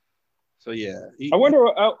 So yeah, I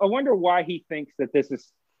wonder why he thinks that this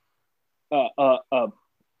is a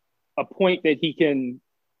point that he can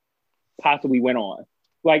possibly win on.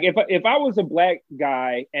 Like if I was a black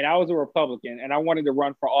guy and I was a Republican and I wanted to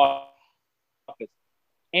run for office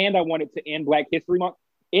and I wanted to end Black History Month,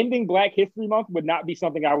 ending Black History Month would not be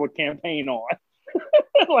something I would campaign on.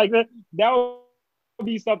 Like that would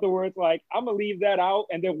be something where it's like, I'm gonna leave that out,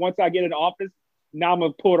 and then once I get in office, now I'm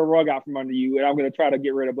gonna pull the rug out from under you, and I'm gonna try to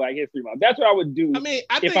get rid of Black History Month. That's what I would do. I mean,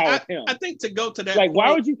 if I was him. I think to go to that, like, point,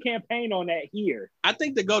 why would you campaign on that here? I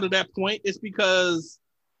think to go to that point is because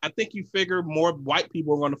I think you figure more white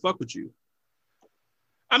people are going to fuck with you.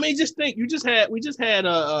 I mean, just think, we just had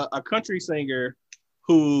a country singer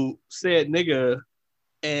who said nigga,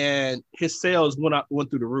 and his sales went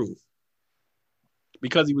through the roof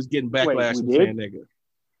because he was getting backlash from saying nigga.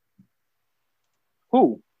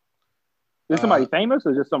 Who? Is somebody famous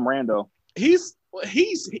or just some rando?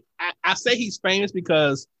 I say he's famous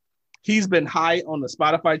because he's been high on the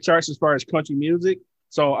Spotify charts as far as country music.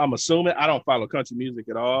 So I'm assuming, I don't follow country music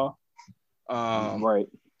at all. Right.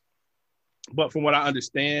 But from what I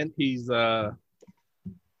understand, he's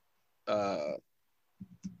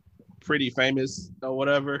pretty famous or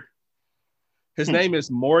whatever. His name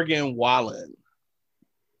is Morgan Wallen.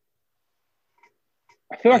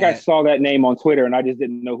 I feel like I saw that name on Twitter and I just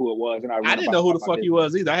didn't know who it was. And I didn't know who the fuck he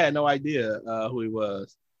was either. I had no idea who he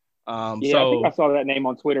was. I think I saw that name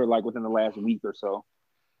on Twitter like within the last week or so.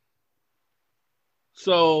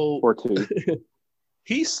 Or two.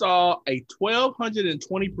 He saw a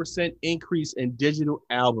 1,220% increase in digital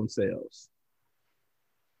album sales.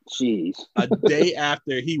 Jeez. A day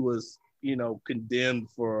after he was, condemned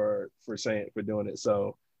for doing it.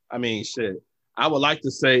 So, I mean, shit. I would like to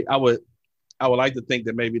think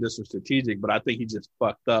that maybe this was strategic, but I think he just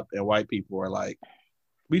fucked up, and white people are like,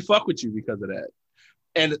 we fuck with you because of that.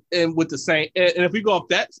 And with the same, and if you go off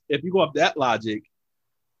that logic,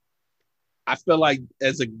 I feel like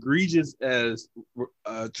as egregious as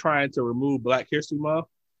trying to remove Black History Month,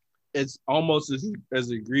 it's almost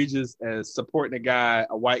as egregious as supporting a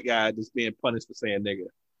white guy that's being punished for saying nigga.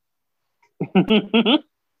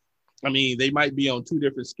 I mean, they might be on two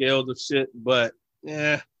different scales of shit, but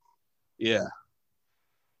yeah.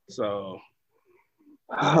 So.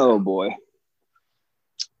 Oh boy.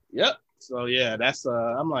 Yep. So yeah, that's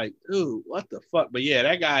I'm like, dude, what the fuck? But yeah,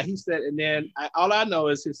 that guy, he said, and then all I know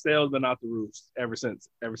is his sales been out the roofs ever since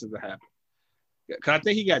it happened. Cause I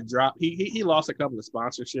think he got dropped. He lost a couple of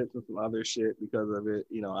sponsorships and some other shit because of it,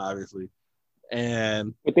 obviously.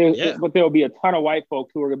 And but there'll be a ton of white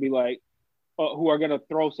folks who are gonna be like, who are gonna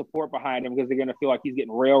throw support behind him because they're gonna feel like he's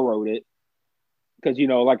getting railroaded. Because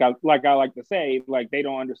like I like to say, like they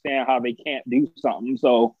don't understand how they can't do something,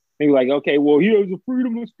 so. Maybe like, okay, well, he has a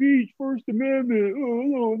freedom of speech, First Amendment.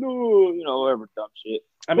 Oh, no, whatever dumb shit.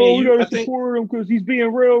 I mean, we gotta support him because he's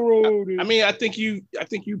being railroaded. I mean, I think you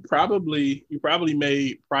probably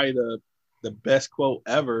made the best quote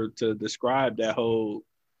ever to describe that whole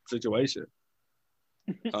situation.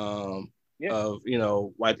 Of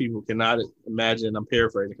white people cannot imagine. I'm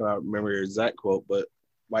paraphrasing because I don't remember your exact quote, but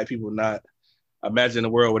white people not imagine a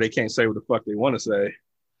world where they can't say what the fuck they want to say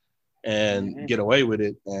and get away with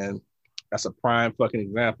it, and that's a prime fucking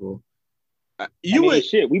example.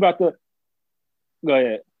 Shit. We about to go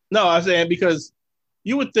ahead. No, I'm saying because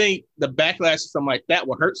you would think the backlash to something like that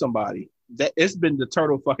would hurt somebody. That it's been the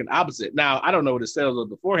total fucking opposite. Now I don't know what his sales were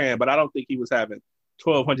beforehand, but I don't think he was having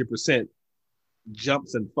 1,200%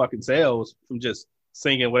 jumps in fucking sales from just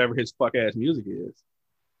singing whatever his fuck ass music is.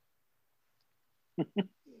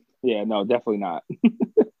 Yeah, no, definitely not.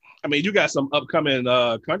 I mean, you got some upcoming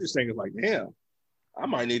country singers like, damn, I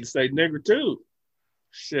might need to say nigger too.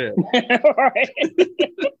 Shit. Right.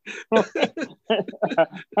 I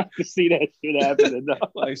can see that shit happening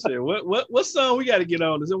though. Like shit, what song we got to get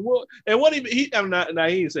on this? And what he he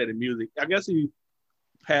didn't say the music. I guess he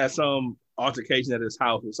had some altercation at his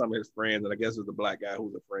house with some of his friends, and I guess it was a black guy who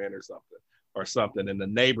was a friend or something, and the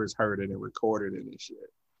neighbors heard it and recorded it and shit.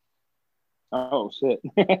 Oh shit!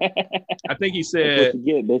 I think he said.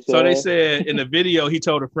 So they said in the video he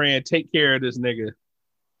told a friend, "Take care of this nigga,"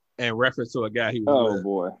 and reference to a guy he was with. Oh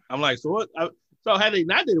boy! I'm like, so what? So had they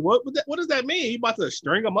not did it, what does that mean? He about to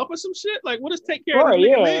string him up or some shit? Like, what does take care of this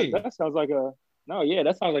nigga mean? That sounds like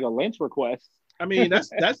a Lynch request. I mean, that's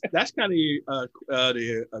kind of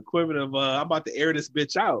the equivalent of I'm about to air this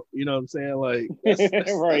bitch out. You know what I'm saying? Like that's,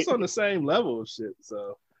 Right. that's on the same level of shit.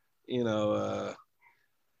 So, you know,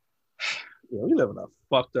 we live in a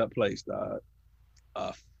fucked up place, dog.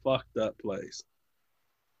 A fucked up place.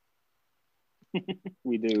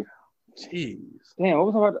 We do. Jeez. Damn,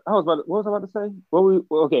 what was I about to say? We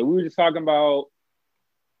were just talking about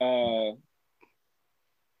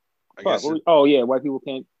white people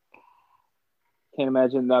can't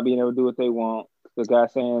imagine not being able to do what they want. The guy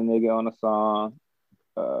saying nigga on the song.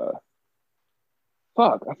 I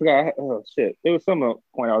forgot. Oh shit. There was some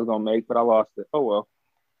point I was gonna make, but I lost it. Oh well.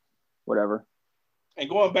 Whatever. And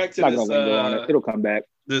going back to this, on it. It'll come back.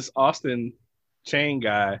 This Austin Chain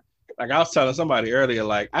guy, like I was telling somebody earlier,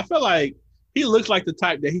 like I feel like he looks like the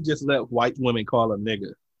type that he just let white women call him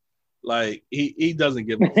nigga. Like he doesn't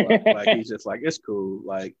give a fuck. Like he's just like, it's cool.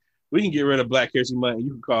 Like we can get rid of Black History Month and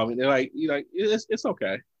you can call me. They're like, it's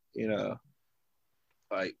okay. You know,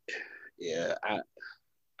 like, yeah,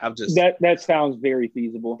 I'm just that sounds very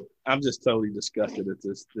feasible. I'm just totally disgusted at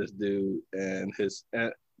this dude and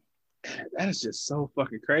that is just so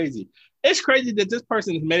fucking crazy. It's crazy that this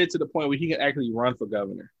person has made it to the point where he can actually run for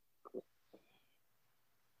governor.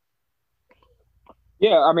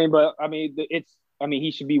 Yeah,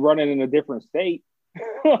 he should be running in a different state.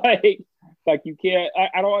 like you can't.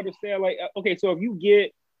 I don't understand. Like, okay, so if you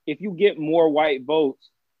get more white votes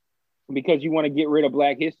because you want to get rid of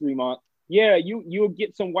Black History Month, yeah, you'll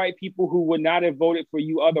get some white people who would not have voted for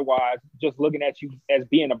you otherwise, just looking at you as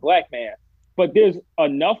being a Black man. But there's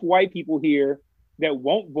enough white people here that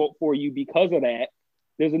won't vote for you because of that.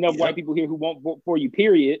 There's enough white people here who won't vote for you,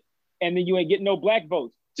 period. And then you ain't getting no Black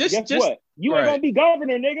votes. Guess what? You ain't gonna be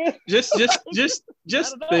governor, nigga. Just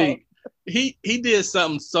think. He did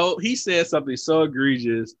something he said something so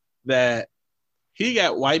egregious that he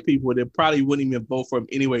got white people that probably wouldn't even vote for him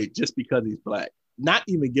anyway, just because he's Black. Not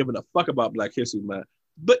even giving a fuck about Black History Month,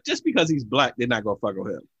 but just because he's Black, they're not gonna fuck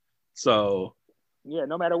with him. So yeah,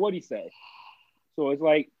 no matter what he says. So it's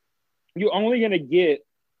like you're only gonna get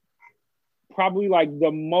probably like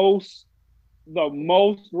the most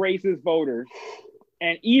racist voters,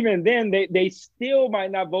 and even then they still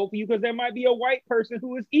might not vote for you because there might be a white person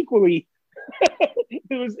who is equally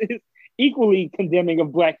condemning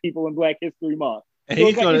of Black people in Black History Month. And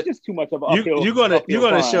so it's just too much of an uphill. You're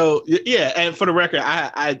gonna show, yeah. And for the record,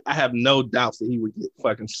 I have no doubts that he would get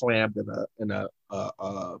fucking slammed in a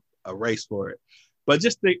race for it. But I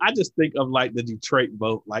just think of like the Detroit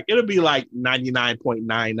vote, like it'll be like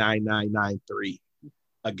 99.99993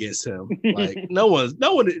 against him. Like no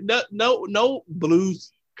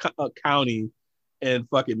Blues county in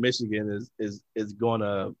fucking Michigan is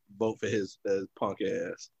gonna vote for his punk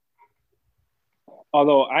ass.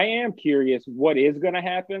 Although I am curious what is gonna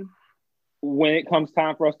happen when it comes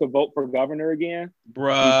time for us to vote for governor again.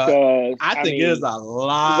 Bruh, because I think there's a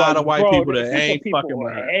lot of white people that ain't fucking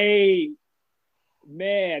with her.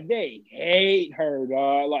 Man, they hate her,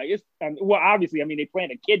 dog. Like obviously, they plan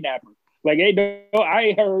to kidnap her. Like I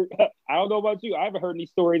don't know about you. I haven't heard any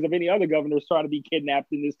stories of any other governors trying to be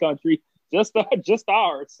kidnapped in this country. Just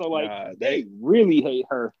ours. So they really hate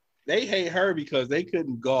her. They hate her because they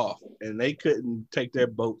couldn't golf and they couldn't take their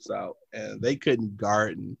boats out and they couldn't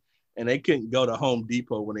garden and they couldn't go to Home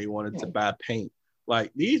Depot when they wanted to buy paint.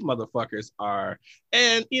 Like these motherfuckers are,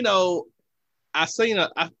 and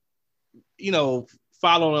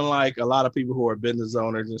following like a lot of people who are business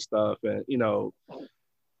owners and stuff, and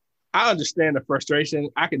I understand the frustration.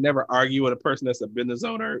 I can never argue with a person that's a business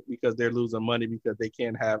owner because they're losing money because they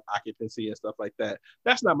can't have occupancy and stuff like that.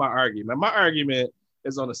 That's not my argument. My argument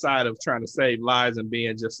is on the side of trying to save lives and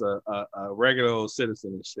being just a regular old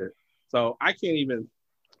citizen and shit. So I can't even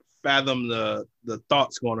fathom the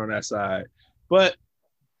thoughts going on that side. But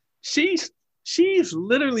she's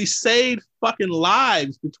literally saved fucking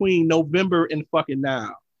lives between November and fucking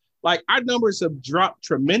now. Like our numbers have dropped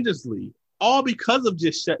tremendously, all because of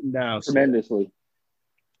just shutting down. Tremendously. Shit.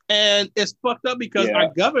 And it's fucked up because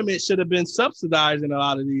our government should have been subsidizing a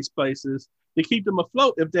lot of these places to keep them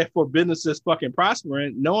afloat if they're for businesses fucking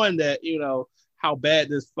prospering, knowing that, how bad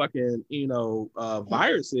this fucking,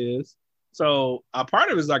 virus is. So a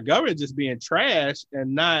part of it is our government just being trash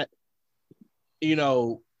and not,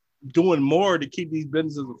 doing more to keep these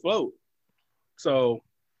businesses afloat. So,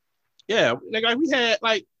 yeah, like we had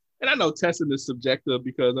and I know testing is subjective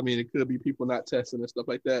because it could be people not testing and stuff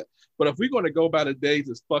like that. But if we're going to go by the days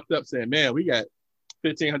that's fucked up, saying, man, we got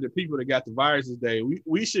 1,500 people that got the virus this day,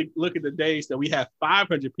 we should look at the days that we have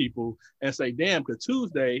 500 people and say, damn, because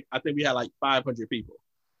Tuesday I think we had like 500 people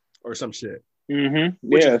or some shit.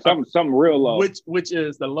 Yeah, something real low. Which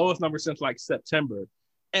is the lowest number since like September,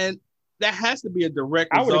 and that has to be a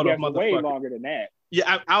direct I would have result of guessed way longer than that.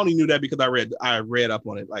 Yeah, I only knew that because I read up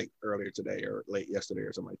on it like earlier today or late yesterday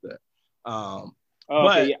or something like that.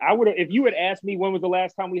 Okay, yeah, I would have. If you had asked me when was the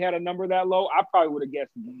last time we had a number that low, I probably would have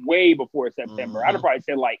guessed way before September. I'd have probably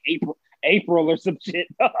said like April or some shit.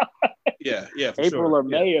 yeah, for April sure. or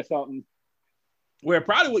May or something. Where it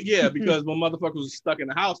probably would, because when motherfuckers was stuck in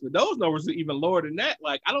the house, but those numbers are even lower than that.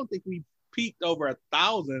 Like, I don't think we peaked over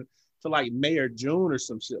 1,000 to like May or June or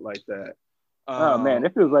some shit like that. Oh man,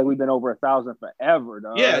 it feels like we've been over 1,000 forever,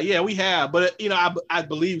 dog. Yeah, we have, but I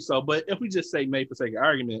believe so. But if we just say May for sake of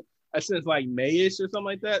argument, since like May-ish or something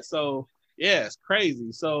like that. So yeah, it's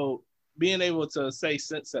crazy. So being able to say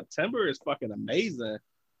since September is fucking amazing.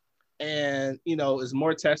 And there's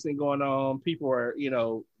more testing going on. People are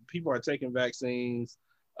taking vaccines.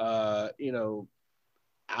 I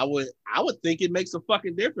would think it makes a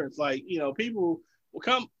fucking difference. Like, people will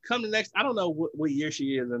come the next. I don't know what year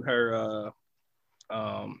she is in her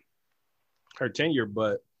tenure,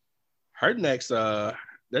 but her next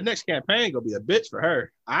the next campaign gonna be a bitch for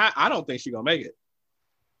her. I don't think she's gonna make it.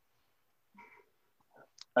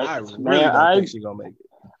 I really don't think she's gonna make it.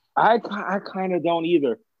 I kind of don't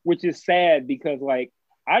either, which is sad because like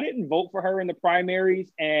I didn't vote for her in the primaries,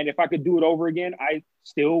 and if I could do it over again, I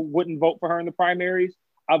still wouldn't vote for her in the primaries.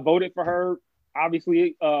 I voted for her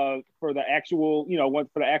obviously for the actual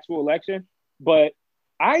election, but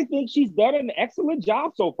I think she's done an excellent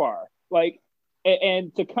job so far. Like,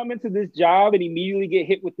 and to come into this job and immediately get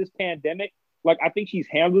hit with this pandemic, like I think she's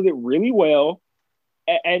handled it really well.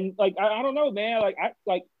 And like I don't know, man.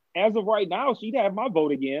 Like as of right now, she'd have my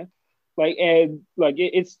vote again. Like, and like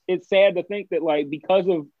it's sad to think that like because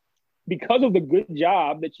of the good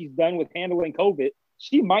job that she's done with handling COVID,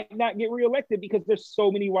 she might not get reelected because there's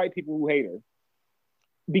so many white people who hate her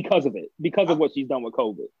because of what she's done with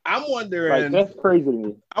COVID. I'm wondering. Like, that's crazy to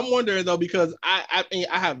me. I'm wondering though, because I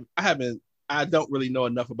don't really know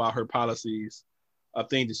enough about her policies of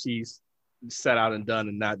things that she's set out and done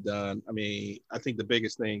and not done. I mean, I think the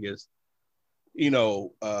biggest thing is,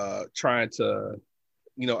 trying to,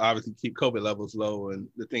 obviously keep COVID levels low and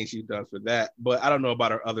the things she's done for that. But I don't know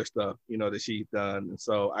about her other stuff, that she's done. And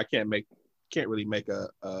so I can't really make a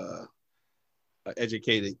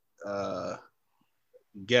educated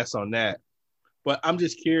guess on that. But I'm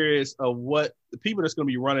just curious of what the people that's going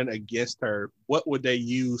to be running against her, what would they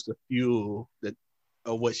use to fuel that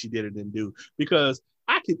of what she did or didn't do? Because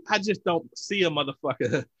I just don't see a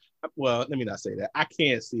motherfucker. Well, let me not say that. I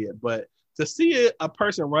can't see it, but to see a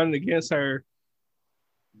person running against her,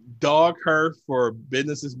 dog her for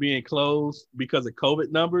businesses being closed because of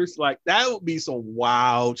COVID numbers, like that would be some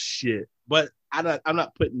wild shit. But I'm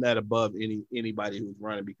not putting that above anybody who's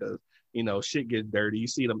running because shit gets dirty. You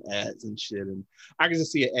see them ads and shit, and I can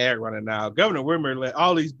just see an ad running now. Governor Whitmer let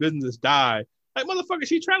all these businesses die. Like, motherfucker,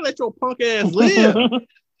 she trying to let your punk ass live.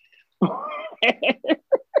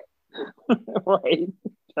 Right.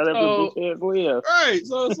 Right.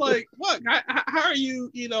 So it's like, what? How are you,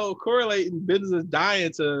 correlating businesses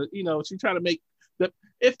dying to, she trying to make the.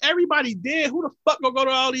 If everybody did, who the fuck gonna go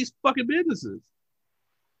to all these fucking businesses?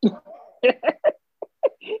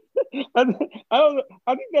 I think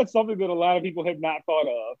that's something that a lot of people have not thought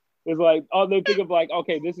of. It's like, they think of like,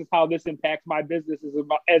 okay, this is how this impacts my business,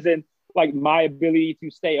 as in like my ability to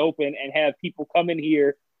stay open and have people come in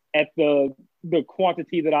here at the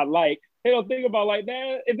quantity that I like. They don't think about like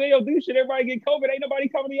that. If they don't do shit, everybody get COVID. Ain't nobody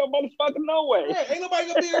coming to your motherfucking no way. Yeah, ain't nobody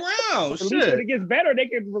gonna be around. At least when it gets better, they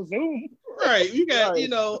can resume. Right. You got,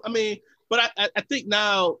 I mean, but I think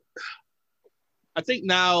now. I think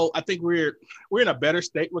we're in a better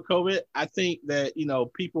state with COVID. I think that,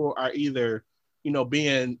 people are either,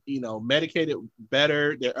 being, medicated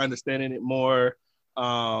better. They're understanding it more.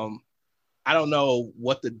 I don't know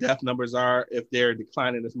what the death numbers are, if they're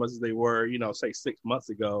declining as much as they were, say 6 months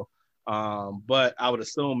ago. But I would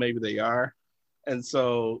assume maybe they are. And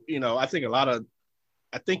so, I think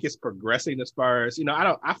it's progressing as far as,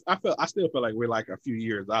 I still feel like we're like a few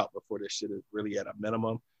years out before this shit is really at a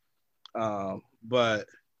minimum. But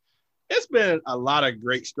it's been a lot of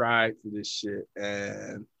great strides for this shit,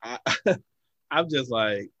 and I'm just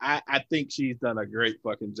like, I think she's done a great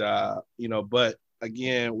fucking job, but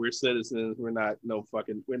again, we're citizens, we're not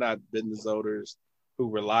business owners who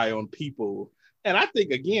rely on people. And I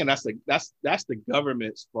think again, that's the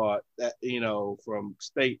government's fault that, from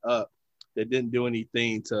state up, that didn't do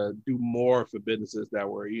anything to do more for businesses that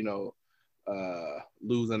were,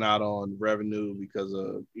 losing out on revenue because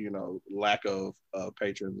of lack of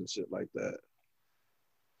patrons and shit like that.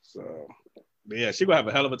 So But yeah, she gonna have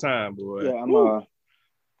a hell of a time, boy.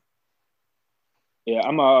 Yeah,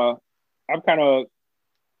 I'm kind of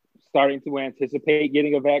starting to anticipate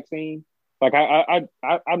getting a vaccine. Like I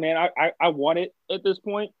want it at this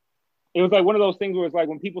point. It was like one of those things where it's like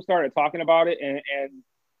when people started talking about it and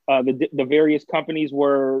the various companies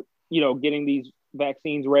were, you know, getting these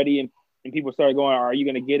vaccines ready and people started going, are you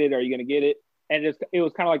going to get it? Are you going to get it? And it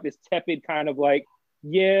was kind of like this tepid kind of like,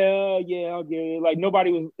 yeah, I'll get it. Like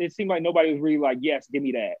it seemed like nobody was really like, yes, give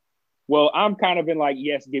me that. Well, I'm kind of in like,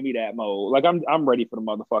 yes, give me that mode. Like I'm ready for the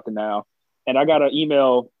motherfucker now. And I got an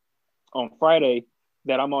email on Friday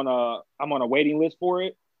that I'm on a waiting list for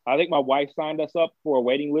it. I think my wife signed us up for a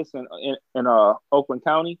waiting list in Oakland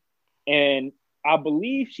County, and I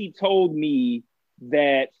believe she told me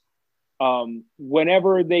that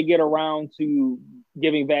whenever they get around to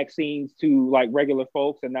giving vaccines to like regular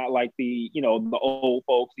folks and not like the old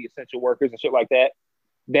folks, the essential workers and shit like that,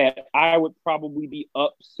 that I would probably be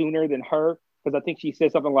up sooner than her because I think she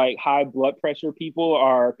said something like high blood pressure people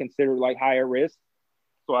are considered like higher risk,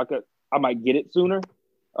 so I might get it sooner.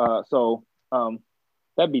 So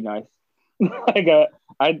that'd be nice. Like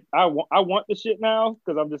I want the shit now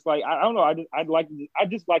because I'm just like I don't know I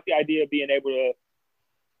just like the idea of being able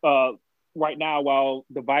to right now while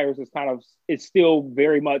the virus is still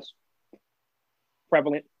very much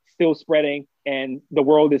prevalent, still spreading, and the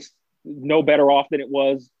world is no better off than it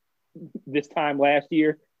was this time last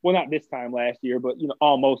year. Well, not this time last year, but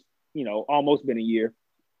almost been a year.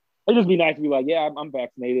 It'd just be nice to be like, yeah, I'm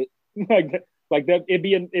vaccinated. Like that,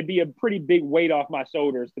 it'd be a pretty big weight off my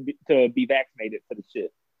shoulders to be vaccinated for the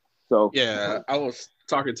shit. So yeah, I was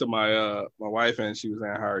talking to my my wife and she was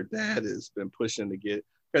saying her dad has been pushing to get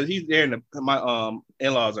because he's there in my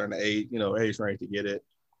in-laws are in the age range to get it,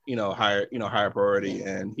 higher priority,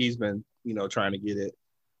 and he's been trying to get it.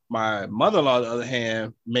 My mother-in-law, on the other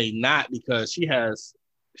hand, may not because she has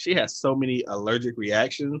so many allergic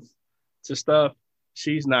reactions to stuff.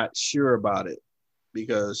 She's not sure about it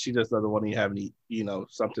because she just doesn't want to have any,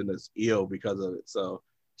 something that's ill because of it. So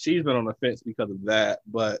she's been on the fence because of that,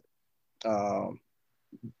 but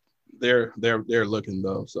they're looking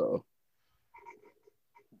though. So,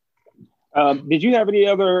 did you have any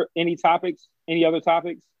other topics?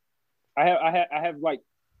 I have like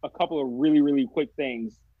a couple of really, really quick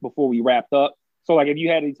things before we wrapped up. So like, if you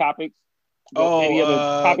had any topics, any other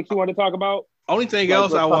topics you want to talk about? Only thing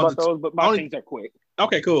else I want to, but my things are quick.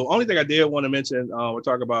 Okay, cool. Only thing I did want to mention, we'll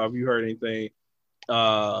talk about if you heard anything,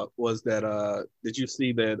 was that did you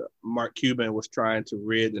see that Mark Cuban was trying to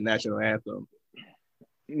rid the national anthem?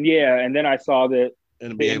 Yeah, and then I saw that the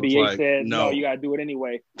NBA said, no, you got to do it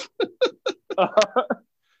anyway.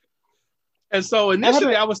 And so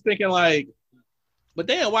initially I was thinking like, but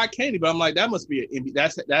damn, why can't he? But I'm like, that must be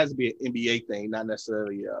that has to be an NBA thing, not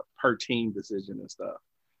necessarily a per team decision and stuff.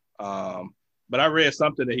 But I read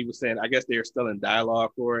something that he was saying, I guess they're still in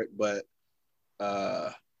dialogue for it, but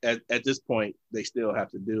at this point, they still have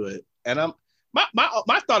to do it. And my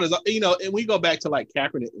thought is, and we go back to like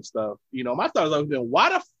Kaepernick and stuff, my thought is always been, why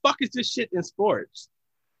the fuck is this shit in sports?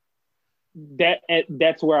 That's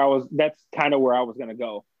kind of where I was going to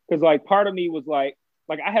go. Because like part of me was like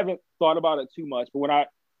I haven't thought about it too much, but when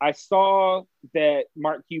I saw that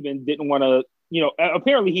Mark Cuban didn't want to,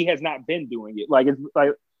 apparently he has not been doing it. Like it's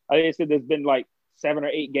like I said, there's been like 7 or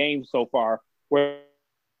 8 games so far where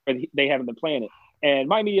they haven't been playing it. And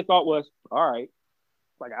my immediate thought was, all right,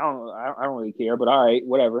 like I don't really care, but all right,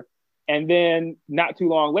 whatever. And then not too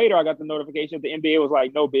long later, I got the notification that the NBA was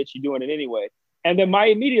like, no, bitch, you're doing it anyway. And then my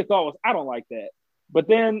immediate thought was, I don't like that. But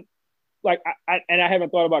then, like, I haven't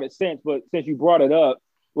thought about it since, but since you brought it up,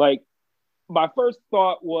 like, my first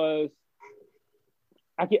thought was,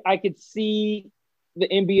 I could see the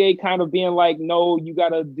NBA kind of being like, no, you got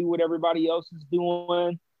to do what everybody else is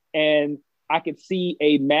doing. And I could see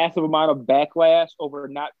a massive amount of backlash over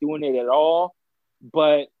not doing it at all.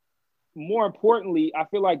 But more importantly, I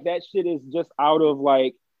feel like that shit is just out of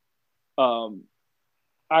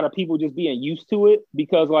people just being used to it,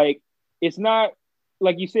 because like, it's not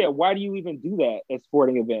like you said, why do you even do that at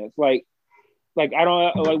sporting events? Like I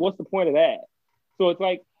don't like, what's the point of that? So it's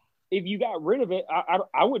like, if you got rid of it,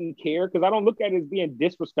 I wouldn't care, because I don't look at it as being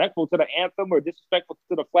disrespectful to the anthem or disrespectful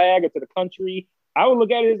to the flag or to the country. I would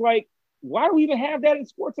look at it as like, why do we even have that in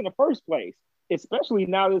sports in the first place? Especially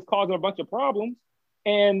now that it's causing a bunch of problems,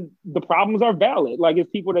 and the problems are valid. Like, it's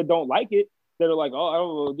people that don't like it that are like, oh, I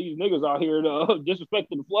don't know, these niggas out here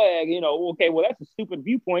disrespecting the flag. Okay, well, that's a stupid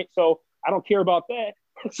viewpoint, so I don't care about that.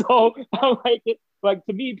 So I like it. Like,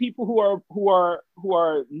 to me, people who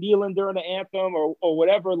are kneeling during the anthem or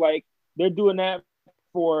whatever, like, they're doing that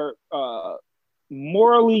for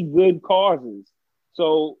morally good causes.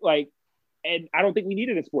 So like, and I don't think we need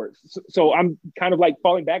it in sports. So I'm kind of like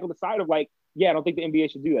falling back on the side of like, yeah, I don't think the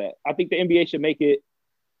NBA should do that. I think the NBA should make it.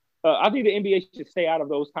 I think the NBA should stay out of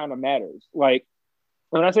those kind of matters. Like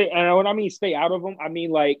when I say, and when I mean stay out of them, I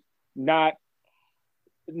mean like not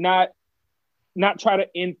try to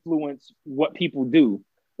influence what people do.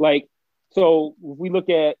 Like, so if we look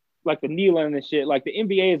at like the kneeling and shit, like the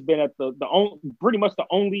NBA has been at the pretty much the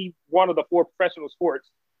only one of the 4 professional sports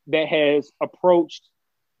that has approached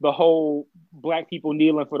the whole black people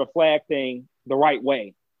kneeling for the flag thing the right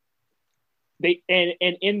way. They and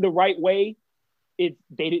in the right way, they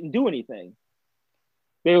didn't do anything.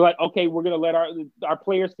 They were like, okay, we're gonna let our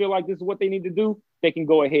players feel like this is what they need to do. They can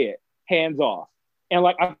go ahead, hands off. And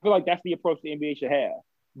like I feel like that's the approach the NBA should have.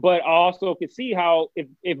 But I also could see how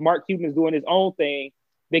if Mark Cuban is doing his own thing,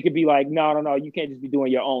 they could be like, no, you can't just be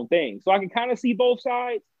doing your own thing. So I can kind of see both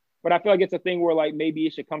sides, but I feel like it's a thing where like maybe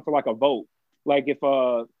it should come to like a vote. Like if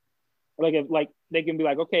they can be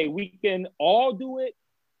like, okay, we can all do it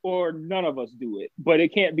or none of us do it. But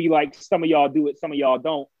it can't be like some of y'all do it, some of y'all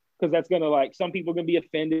don't, because that's gonna like some people are gonna be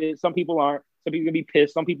offended, some people aren't, some people are gonna be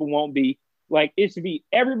pissed, some people won't be. Like it should be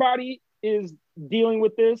everybody is dealing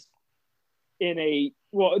with this it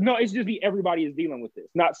should just be everybody is dealing with this.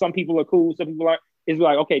 Not some people are cool, some people aren't. It's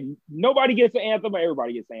like, okay, nobody gets an anthem, but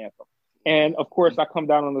everybody gets an anthem. And of course, I come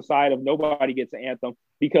down on the side of nobody gets an anthem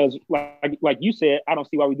because, like you said, I don't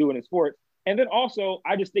see why we do it in sports. And then also,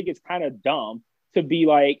 I just think it's kind of dumb to be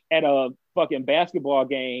like at a fucking basketball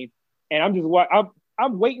game, and I'm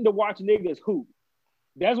waiting to watch niggas hoop.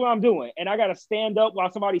 That's what I'm doing, and I gotta stand up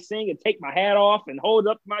while somebody sing and take my hat off and hold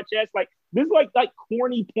up to my chest. Like this is like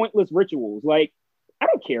corny, pointless rituals. Like I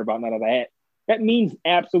don't care about none of that. That means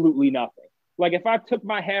absolutely nothing. Like if I took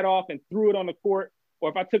my hat off and threw it on the court, or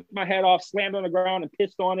if I took my hat off, slammed on the ground and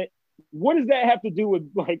pissed on it, what does that have to do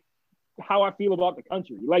with like how I feel about the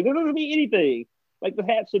country? Like it doesn't mean anything. Like the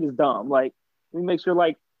hat shit is dumb. Like let me make sure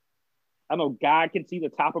like I know God can see the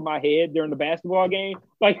top of my head during the basketball game.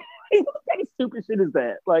 Like what kind of stupid shit is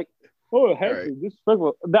that? Like, oh, a hat is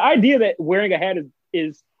disrespectful. The idea that wearing a hat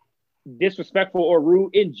is disrespectful or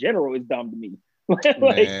rude in general is dumb to me. Like,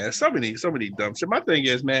 man, so many dumb shit. My thing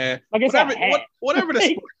is, man, like whatever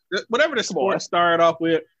the sport started off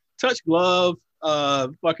with, touch glove,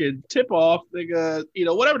 fucking tip off, nigga,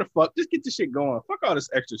 whatever the fuck, just get the shit going. Fuck all this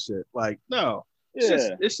extra shit. Like, no,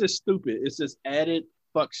 it's just stupid. It's just added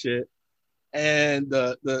fuck shit, and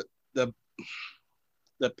the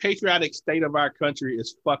patriotic state of our country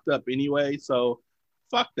is fucked up anyway. So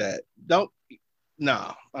fuck that.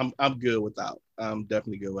 I'm good without. I'm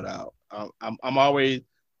definitely good without. I'm always,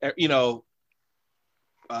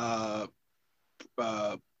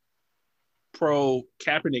 pro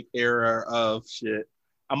Kaepernick era of shit.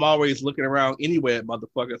 I'm always looking around anyway at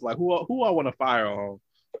motherfuckers like who I want to fire on,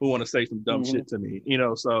 who want to say some dumb shit to me,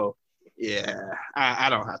 So yeah, I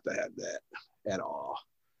don't have to have that at all.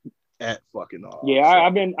 At fucking all. Yeah, so.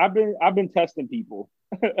 I've been testing people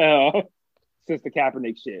since the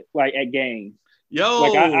Kaepernick shit, like at games. Yo,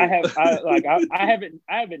 like I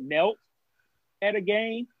haven't knelt at a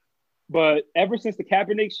game, but ever since the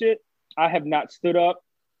Kaepernick shit, I have not stood up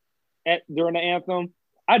during the anthem.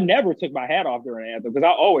 I never took my hat off during the anthem because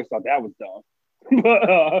I always thought that was dumb.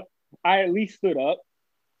 But I at least stood up.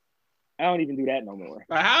 I don't even do that no more.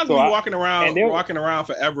 How's me walking around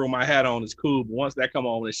forever with my hat on is cool, but once that come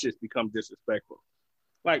on, it shit becomes disrespectful.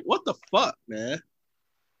 Like, what the fuck, man?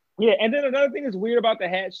 Yeah, and then another thing that's weird about the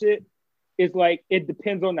hat shit is like it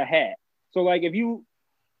depends on the hat. So like if you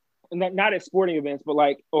not at sporting events, but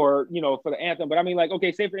like or for the anthem, but I mean like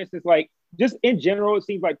okay, say for instance like just in general, it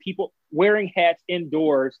seems like people wearing hats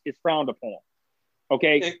indoors is frowned upon.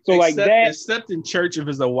 Okay, so like that, except in church if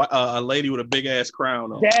it's a lady with a big ass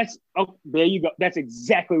crown on. There you go. That's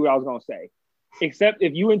exactly what I was gonna say. Except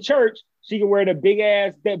if you in church, she can wear that big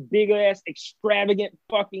ass extravagant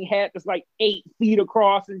fucking hat that's like 8 feet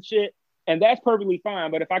across and shit, and that's perfectly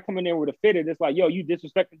fine. But if I come in there with a fitted, it's like, yo, you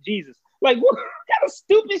disrespecting Jesus. Like, what kind of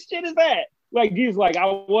stupid shit is that? Like Jesus, like I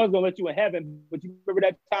was gonna let you in heaven, but you remember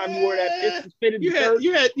that time you wore that Pistons fitted? You had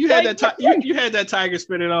that tiger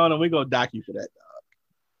spinning on, and we gonna dock you for that, dog.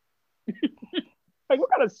 Like what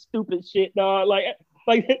kind of stupid shit, dog? Like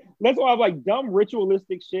that's why I'm like dumb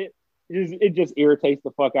ritualistic shit. It just irritates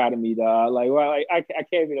the fuck out of me, dog. Like, I can't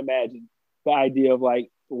even imagine the idea of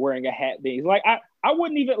like wearing a hat thing. Like I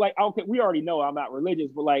wouldn't even like. Okay, we already know I'm not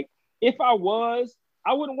religious, but like if I was,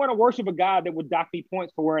 I wouldn't want to worship a God that would dock me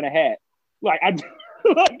points for wearing a hat. Like I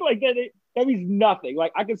like that means nothing.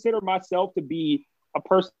 Like I consider myself to be a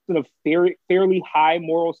person of fairly high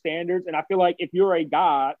moral standards, and I feel like if you're a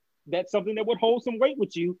God that's something that would hold some weight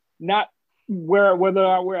with you, not whether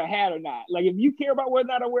I wear a hat or not. Like, if you care about whether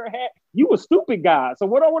or not I wear a hat, you a stupid guy. So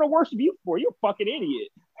what do I want to worship you for? You're a fucking idiot.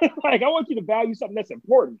 Like, I want you to value something that's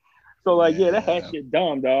important. So like, yeah, that hat shit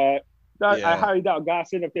dumb, dog. I highly doubt God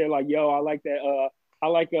sitting up there like, yo, I like that. I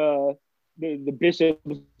like the bishop's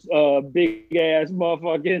big ass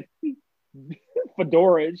motherfucking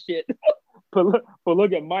fedora and shit. But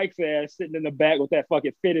look at Mike's ass sitting in the back with that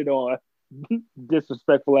fucking fitted on.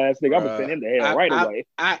 Disrespectful ass nigga. I'm gonna send him to hell right away.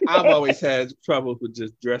 I've always had trouble with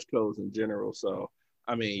just dress codes in general. So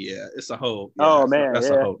I mean, yeah, it's a whole. Yeah, oh man, that's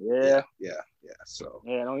yeah, a whole, yeah. So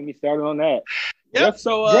yeah, don't get me started on that. Yep.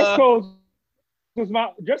 So dress codes was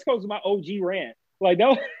my OG rant. Like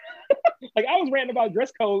that, like I was ranting about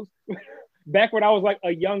dress codes back when I was like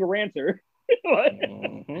a young ranter. Like,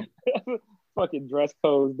 fucking dress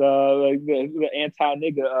codes, like the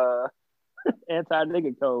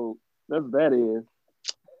anti-nigga code. That's what that is.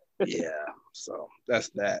 Yeah, so that's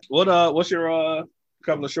that. What's your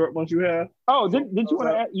couple of short ones you have? Oh, did you want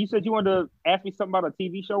to? You said you wanted to ask me something about a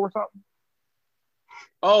TV show or something?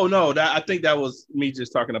 Oh no, I think that was me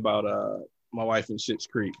just talking about my wife in Schitt's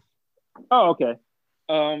Creek. Oh, okay.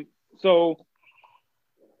 So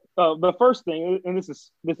the first thing, and this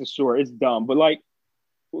is short, it's dumb, but like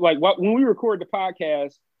when we record the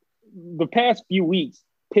podcast, the past few weeks,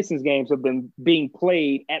 Pistons games have been being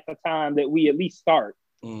played at the time that we at least start.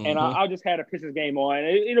 Mm-hmm. And I'll just have a Pistons game on.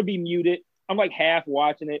 It'll be muted. I'm like half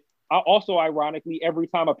watching it. I also, ironically, every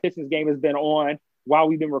time a Pistons game has been on while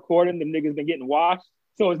we've been recording, the niggas been getting washed.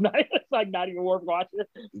 So it's like not even worth watching.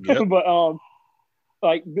 Yep. But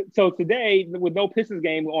so today with no Pistons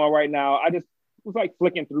game on right now, I just was like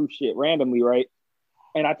flicking through shit randomly, right?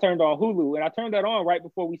 And I turned on Hulu, and I turned that on right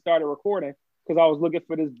before we started recording because I was looking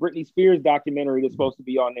for this Britney Spears documentary that's supposed to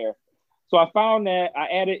be on there. So I found that I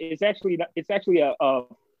added. It's actually a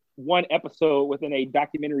one episode within a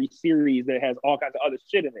documentary series that has all kinds of other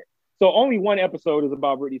shit in it. So only one episode is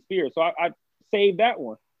about Britney Spears. So I saved that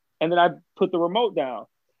one, and then I put the remote down.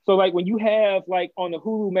 So like when you have like on the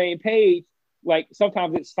Hulu main page, like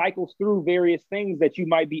sometimes it cycles through various things that you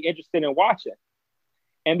might be interested in watching.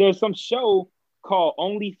 And there's some show called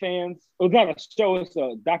OnlyFans. It's not a show, it's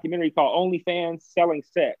a documentary called OnlyFans Selling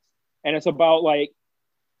Sex. And it's about like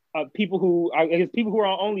people who are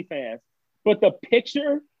on OnlyFans. But the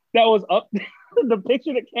picture that was up, the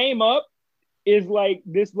picture that came up is like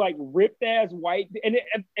this like ripped ass white,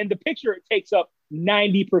 and the picture takes up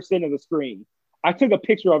 90% of the screen. I took a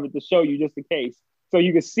picture of it to show you just in case, so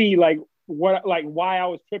you can see like why I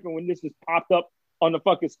was tripping when this just popped up on the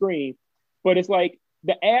fucking screen. But it's like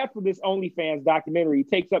the ad for this OnlyFans documentary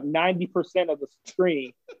takes up 90% of the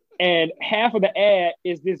screen, and half of the ad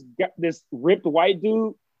is this ripped white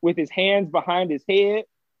dude with his hands behind his head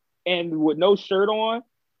and with no shirt on,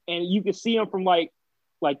 and you can see him from like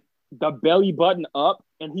the belly button up,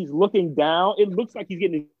 and he's looking down. It looks like he's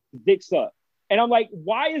getting his dick sucked, and I'm like,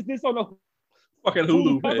 why is this on the fucking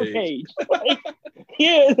Hulu page? Like,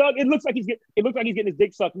 yeah, it looks like he's getting his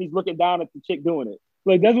dick sucked, and he's looking down at the chick doing it.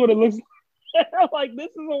 Like that's what it looks like. I'm like,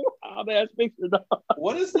 this is a wild ass picture, dog.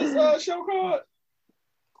 What is this show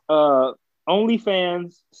called?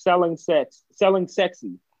 OnlyFans Selling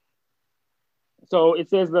Sexy. So it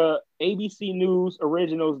says the ABC News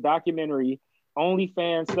Originals documentary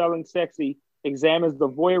OnlyFans Selling Sexy examines the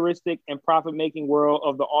voyeuristic and profit-making world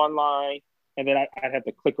of the online, and then I'd have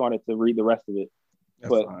to click on it to read the rest of it. That's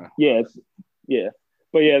but fine. That's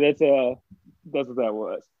what that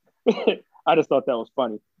was. I just thought that was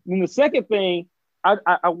funny. And the second thing, I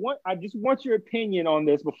just want your opinion on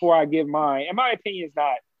this before I give mine. And my opinion is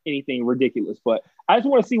not anything ridiculous, but I just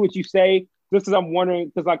want to see what you say, just because I'm wondering,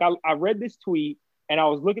 because like I read this tweet and I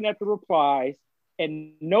was looking at the replies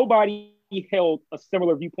and nobody held a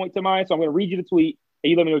similar viewpoint to mine. So I'm going to read you the tweet and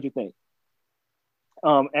you let me know what you think.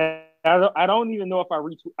 And I don't even know if I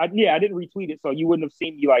retweet. I didn't retweet it, so you wouldn't have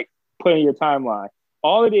seen me like put in your timeline.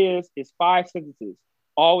 All it is 5 sentences,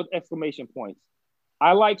 all with exclamation points.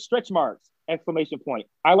 I like stretch marks, exclamation point.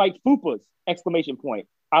 I like fupas, exclamation point.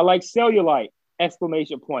 I like cellulite,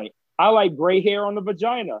 exclamation point. I like gray hair on the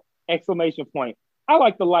vagina, exclamation point. I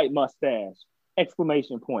like the light mustache,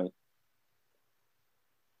 exclamation point.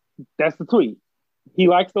 That's the tweet. He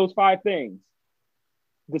likes those 5 things.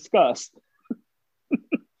 Discussed.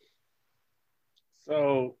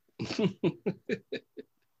 So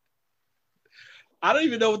I don't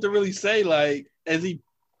even know what to really say. Like, is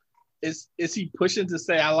he pushing to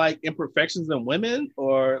say I like imperfections in women,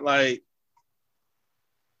 or like?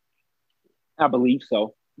 I believe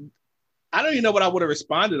so. I don't even know what I would have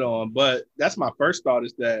responded on, but that's my first thought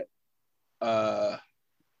is that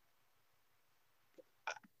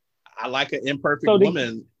I like an imperfect So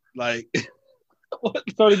woman. Like, what?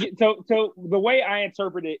 so the way I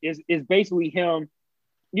interpret it is basically him.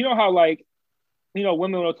 You know how like, you know,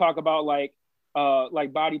 women will talk about like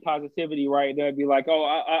body positivity, right? They'll be like, oh,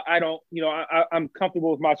 I don't, you know, I'm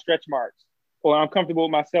comfortable with my stretch marks, or I'm comfortable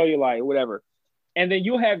with my cellulite, or whatever. And then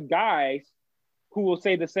you'll have guys who will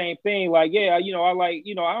say the same thing, like, yeah, you know, I like,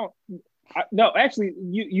 you know, no, actually,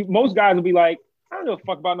 you most guys will be like, I don't know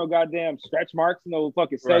fuck about no goddamn stretch marks, no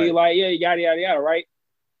fucking cellulite, right. Yeah, yada yada yada, right?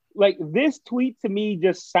 Like this tweet to me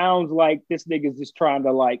just sounds like this nigga's just trying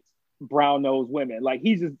to like brown nose women. Like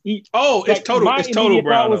he's just it's total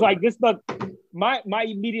brown. Was like this. My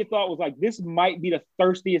immediate thought was like this might be the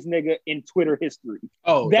thirstiest nigga in Twitter history.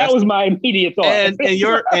 Oh, that was my immediate thought. And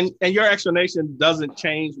your your explanation doesn't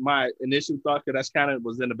change my initial thought, because that's kind of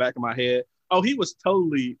was in the back of my head. Oh, he was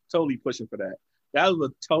totally pushing for that. That was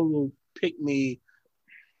a total pick me.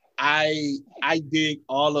 I dig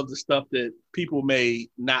all of the stuff that people may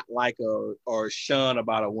not like or shun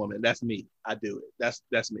about a woman. That's me. I do it.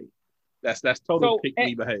 That's me. That's total pick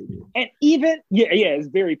me behavior. And even it's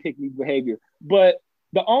very pick me behavior. But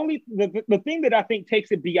the thing that I think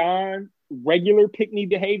takes it beyond regular pick me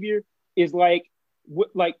behavior is like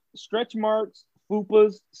stretch marks,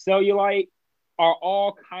 fupas, cellulite are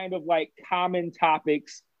all kind of like common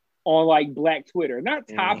topics on like Black Twitter. Not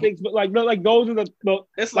topics, but like those are the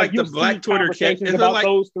it's like the Black Twitter conversations about like,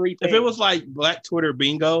 those three things. If it was like Black Twitter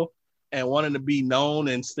bingo and wanting to be known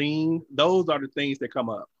and seen, those are the things that come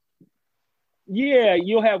up. Yeah,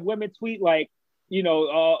 you'll have women tweet like, you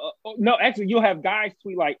know, no, actually you'll have guys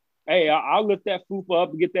tweet like, hey, I'll lift that fupa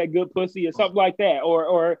up and get that good pussy or something like that.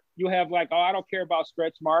 Or you have like, oh, I don't care about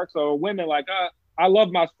stretch marks, or women like, I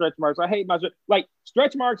love my stretch marks. I hate my like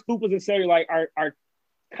stretch marks, fupas, and cellulite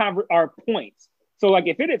are points. So like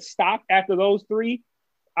if it had stopped after those three,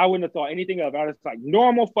 I wouldn't have thought anything of it. I was like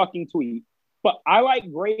normal fucking tweet. But I like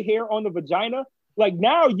gray hair on the vagina. Like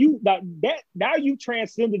now you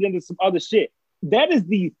transcended into some other shit. That is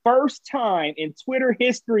the first time in Twitter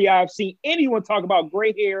history I've seen anyone talk about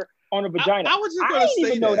gray hair on a vagina. I was just going to say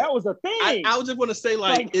even know that was a thing. I was just going to say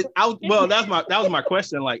well, that was my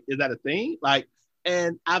question. Like, is that a thing? Like,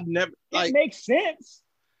 and I've never like it makes sense,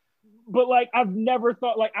 but like I've never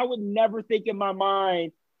thought, like I would never think in my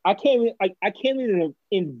mind. I can't even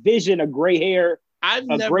envision a gray hair.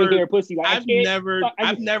 Gray hair pussy. Like,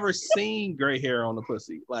 I've never seen gray hair on the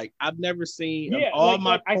pussy. Like I've never seen all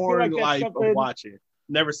my porn life of watching.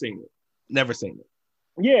 Never seen it.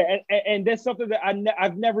 Yeah, and that's something that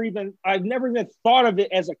I've never even thought of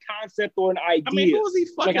it as a concept or an idea. I mean, who was he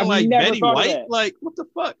fucking like Betty White? Like what the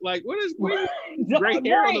fuck? Like what is gray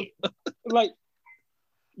hair? Right. Like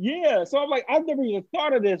yeah, so I'm like I've never even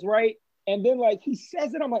thought of this, right? And then like he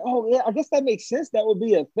says it, I'm like, oh yeah, I guess that makes sense. That would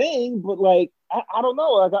be a thing, but like I don't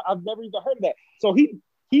know. Like, I've never even heard of that. So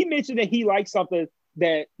he mentioned that he likes something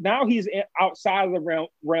that now he's outside of the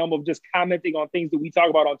realm of just commenting on things that we talk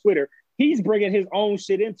about on Twitter. He's bringing his own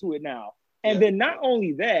shit into it now. And then not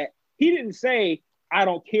only that, he didn't say I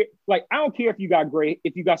don't care. Like I don't care if you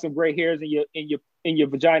got some gray hairs in your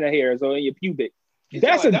vagina hairs or in your pubic.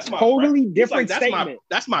 That's a totally different statement.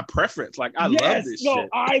 That's my preference. Like I love this shit.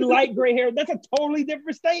 I like gray hair. That's a totally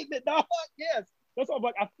different statement, dog. Yes. That's all.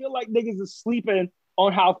 Like I feel like niggas is sleeping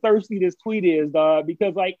on how thirsty this tweet is, dog.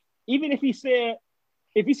 Because like even if he said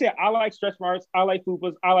I like stretch marks, I like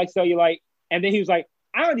fupas, I like cellulite, and then he was like,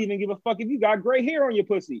 I don't even give a fuck if you got gray hair on your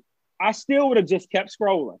pussy, I still would have just kept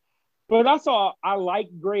scrolling. But I saw I like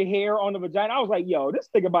gray hair on the vagina. I was like, yo, this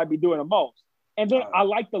nigga might be doing the most. And then I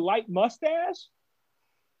like the light mustache.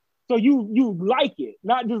 So you like it,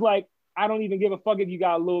 not just like I don't even give a fuck if you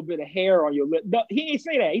got a little bit of hair on your lip. No, he didn't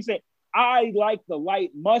say that. He said I like the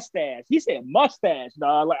light mustache. He said mustache,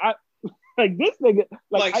 dog. Like this nigga,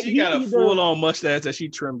 like she got a full on mustache that she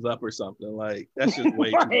trims up or something. Like that's just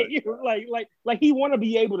way right, too much. Like he want to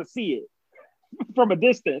be able to see it from a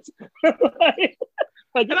distance. like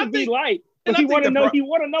it could be light. But he want to know. He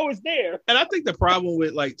want to know it's there. And I think the problem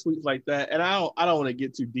with like tweets like that, and I don't want to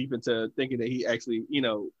get too deep into thinking that he actually,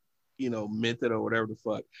 meant it or whatever the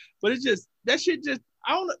fuck. But it's just that shit. Just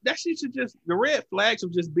I don't know. That shit should just the red flags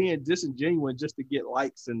of just being disingenuous just to get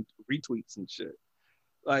likes and retweets and shit.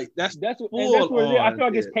 Like that's what I feel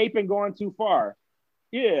like it's caping going too far.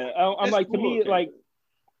 Yeah, I'm like to me like.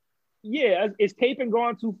 Yeah, it's caping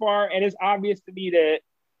going too far, and it's obvious to me that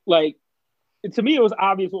like. To me, it was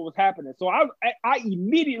obvious what was happening. So I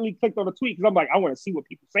immediately clicked on the tweet because I'm like, I want to see what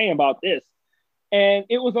people saying about this. And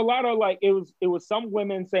it was a lot of like, it was some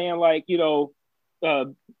women saying like, kind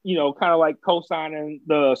of like co-signing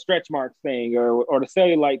the stretch marks thing or the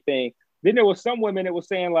cellulite thing. Then there was some women that was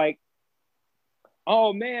saying like,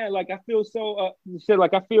 oh man, like I feel so shit,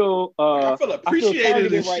 like I feel appreciated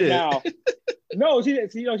targeted and shit. now. No,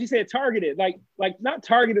 she said targeted, like not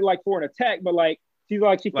targeted like for an attack, but like she feel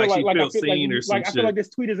like she I feel seen or some like I shit. feel like this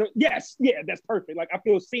tweet is yes, yeah, that's perfect. Like I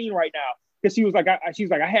feel seen right now because she was like I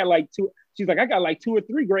had like two. She's like I got like 2 or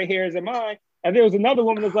 3 gray hairs in mine, and there was another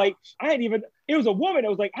woman that's like I ain't even. It was a woman that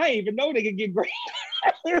was like I didn't even know they could get gray.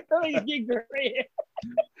 They could get gray hair.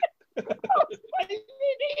 I didn't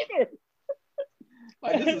either.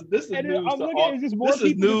 Like, this is news I'm to looking all. At just more this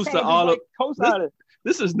is news to all of.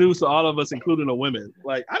 This is news to all of us, including the women.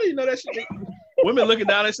 Like I didn't know that shit. Women looking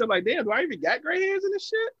down and stuff like, damn, do I even got gray hairs in this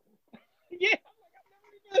shit? Yeah.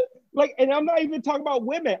 Like, and I'm not even talking about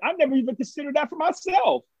women. I never even considered that for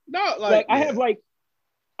myself. No, like I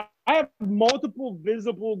have multiple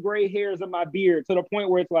visible gray hairs in my beard to the point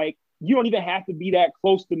where it's like you don't even have to be that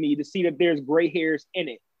close to me to see that there's gray hairs in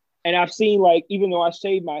it. And I've seen like even though I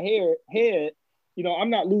shave my head, you know, I'm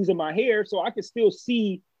not losing my hair, so I can still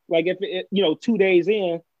see like if it, you know, 2 days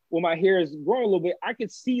in when my hair is growing a little bit, I can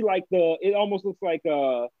see like it almost looks like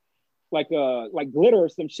glitter or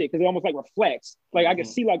some shit because it almost like reflects. Like I can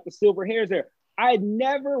see like the silver hairs there. I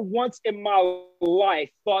never once in my life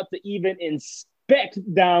thought to even inspect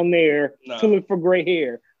down there to look for gray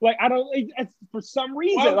hair. Like I don't. It's, for some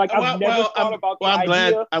reason, I've never thought about. I'm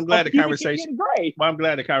glad the conversation. Gray. Well, I'm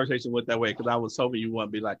glad the conversation went that way because I was hoping you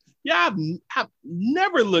wouldn't be like, yeah, I've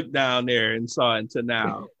never looked down there and saw it until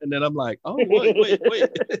now, and then I'm like, oh wait,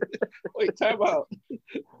 time out.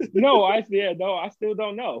 No, I still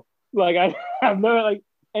don't know. Like I've never like,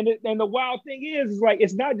 and the wild thing is like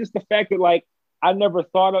it's not just the fact that like I never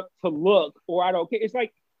thought of to look or I don't care. It's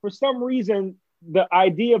like for some reason the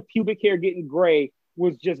idea of pubic hair getting gray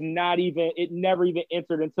was just not even. It never even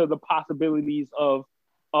entered into the possibilities of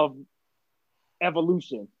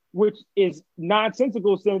evolution, which is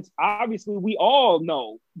nonsensical since obviously we all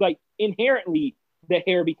know like inherently the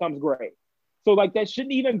hair becomes gray. So like that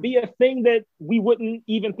shouldn't even be a thing that we wouldn't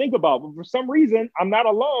even think about. But for some reason, I'm not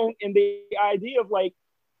alone in the idea of like,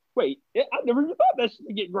 wait, I never even thought that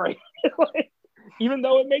should get gray. Like, even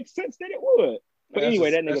though it makes sense that it would. But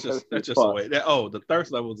anyway, that's just the way. The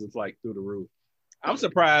thirst levels is like through the roof. I'm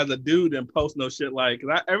surprised a dude didn't post no shit like.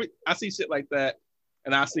 Cause I see shit like that,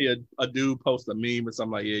 and I see a dude post a meme or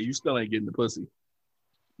something like, yeah, you still ain't getting the pussy.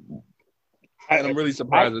 And I'm really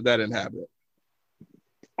surprised that didn't happen.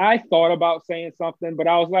 I thought about saying something, but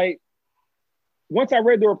I was like, once I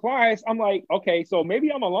read the replies, I'm like, okay, so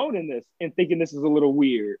maybe I'm alone in this and thinking this is a little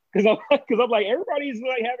weird because I'm like everybody's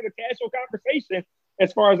like having a casual conversation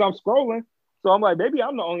as far as I'm scrolling. So I'm like, maybe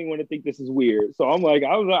I'm the only one to think this is weird. So I'm like,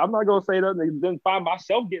 I'm not gonna say that and then find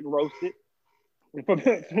myself getting roasted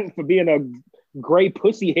for being a gray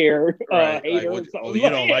pussy hair hater. Like, you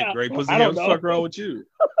don't like gray pussy hair? What's the fuck wrong with you?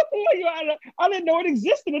 I didn't know it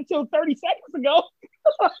existed until 30 seconds ago.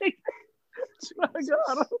 Like,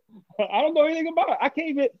 I don't know anything about it. I can't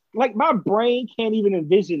even like my brain can't even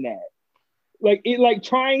envision that. Like it, like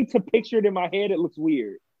trying to picture it in my head, it looks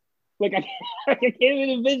weird. Like I can't even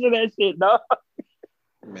envision that shit, no.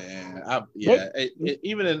 Man,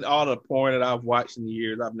 even in all the porn that I've watched in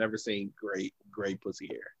years, I've never seen gray pussy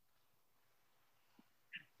hair.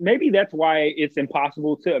 Maybe that's why it's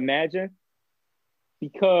impossible to imagine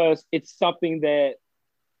because it's something that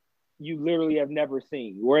you literally have never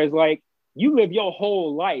seen. Whereas like you live your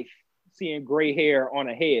whole life seeing gray hair on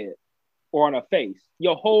a head or on a face.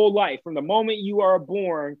 Your whole life, from the moment you are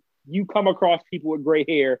born, you come across people with gray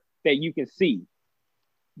hair that you can see.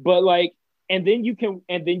 But like, and then you,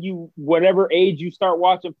 whatever age you start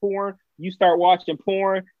watching porn, unless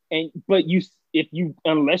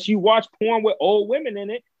you watch porn with old women in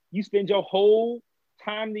it, you spend your whole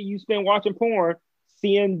time that you spend watching porn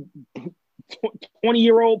seeing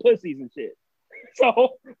 20-year-old pussies and shit.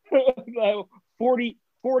 So 40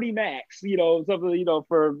 max, something,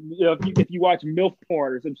 for, if you watch MILF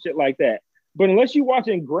porn or some shit like that. But unless you're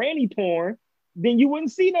watching granny porn, then you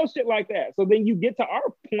wouldn't see no shit like that. So then you get to our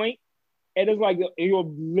point, and it's like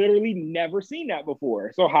you've literally never seen that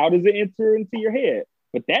before. So how does it enter into your head?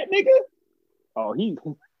 But that nigga, he,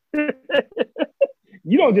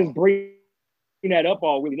 you don't just bring that up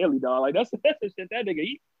all willy-nilly, dog. Like that's the shit that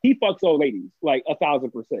nigga, he fucks old ladies like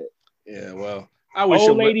 1,000%. Yeah, well, I wish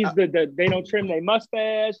old ladies that they don't trim their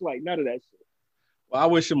mustache, like none of that shit. Well, I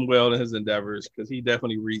wish him well in his endeavors because he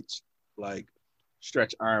definitely reached like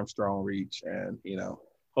Stretch Armstrong reach, and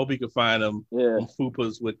hope he could find them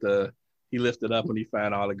fupas with he lifted up and he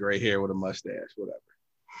found all the gray hair with a mustache, whatever.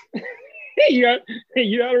 you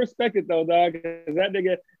gotta respect it though, dog. Because that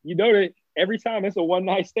nigga, that every time it's a one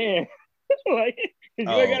night stand. Like You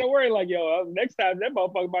ain't gotta worry like, yo, next time that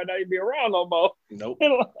motherfucker might not even be around no more. Nope.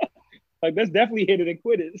 Like that's definitely hit it and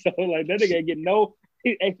quit it. So like that nigga ain't getting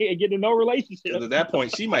no relationship. At that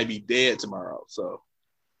point, she might be dead tomorrow. So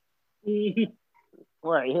right.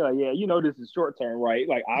 Like, yeah, you know this is short term, right?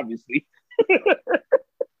 Like obviously.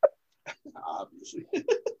 Obviously.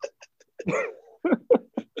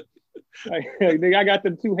 Like, I got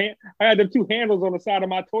them two handles on the side of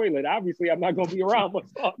my toilet. Obviously, I'm not gonna be around much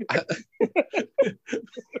longer.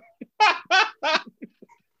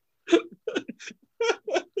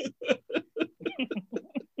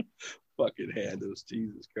 Fucking handles,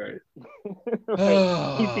 Jesus Christ.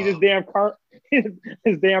 You see this damn cart,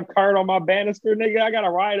 his damn cart on my banister, nigga. I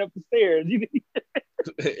gotta ride up the stairs. Ain't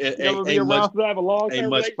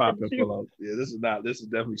much popping for yeah, this is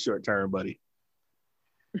definitely short term, buddy.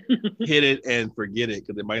 Hit it and forget it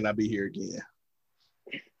because it might not be here again.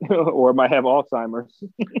 Or it might have Alzheimer's.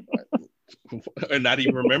 And not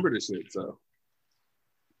even remember the shit. So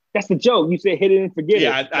that's the joke. You said hit it and forget it.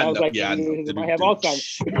 I was know. Like, I know. It might have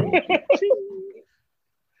Alzheimer's.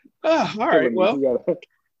 All right. Well,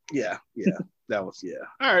 yeah. That was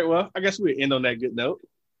All right. Well, I guess we'll end on that good note.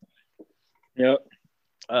 Yep.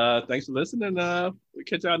 Thanks for listening. We'll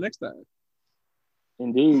catch y'all next time.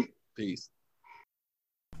 Indeed. Peace.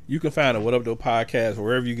 You can find a What Up Though podcast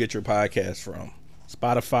wherever you get your podcasts from.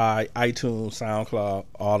 Spotify, iTunes, SoundCloud,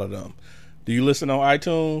 all of them. Do you listen on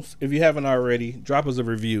iTunes? If you haven't already, drop us a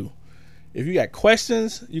review. If you got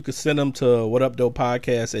questions, you can send them to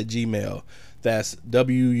whatupdoepodcast@gmail.com. That's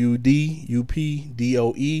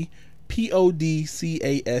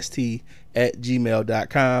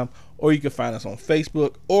WUDUPDOEPODCAST@gmail.com. Or you can find us on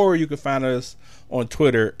Facebook, or you can find us on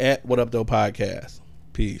Twitter @WhatUpThough Podcast.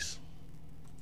 Peace.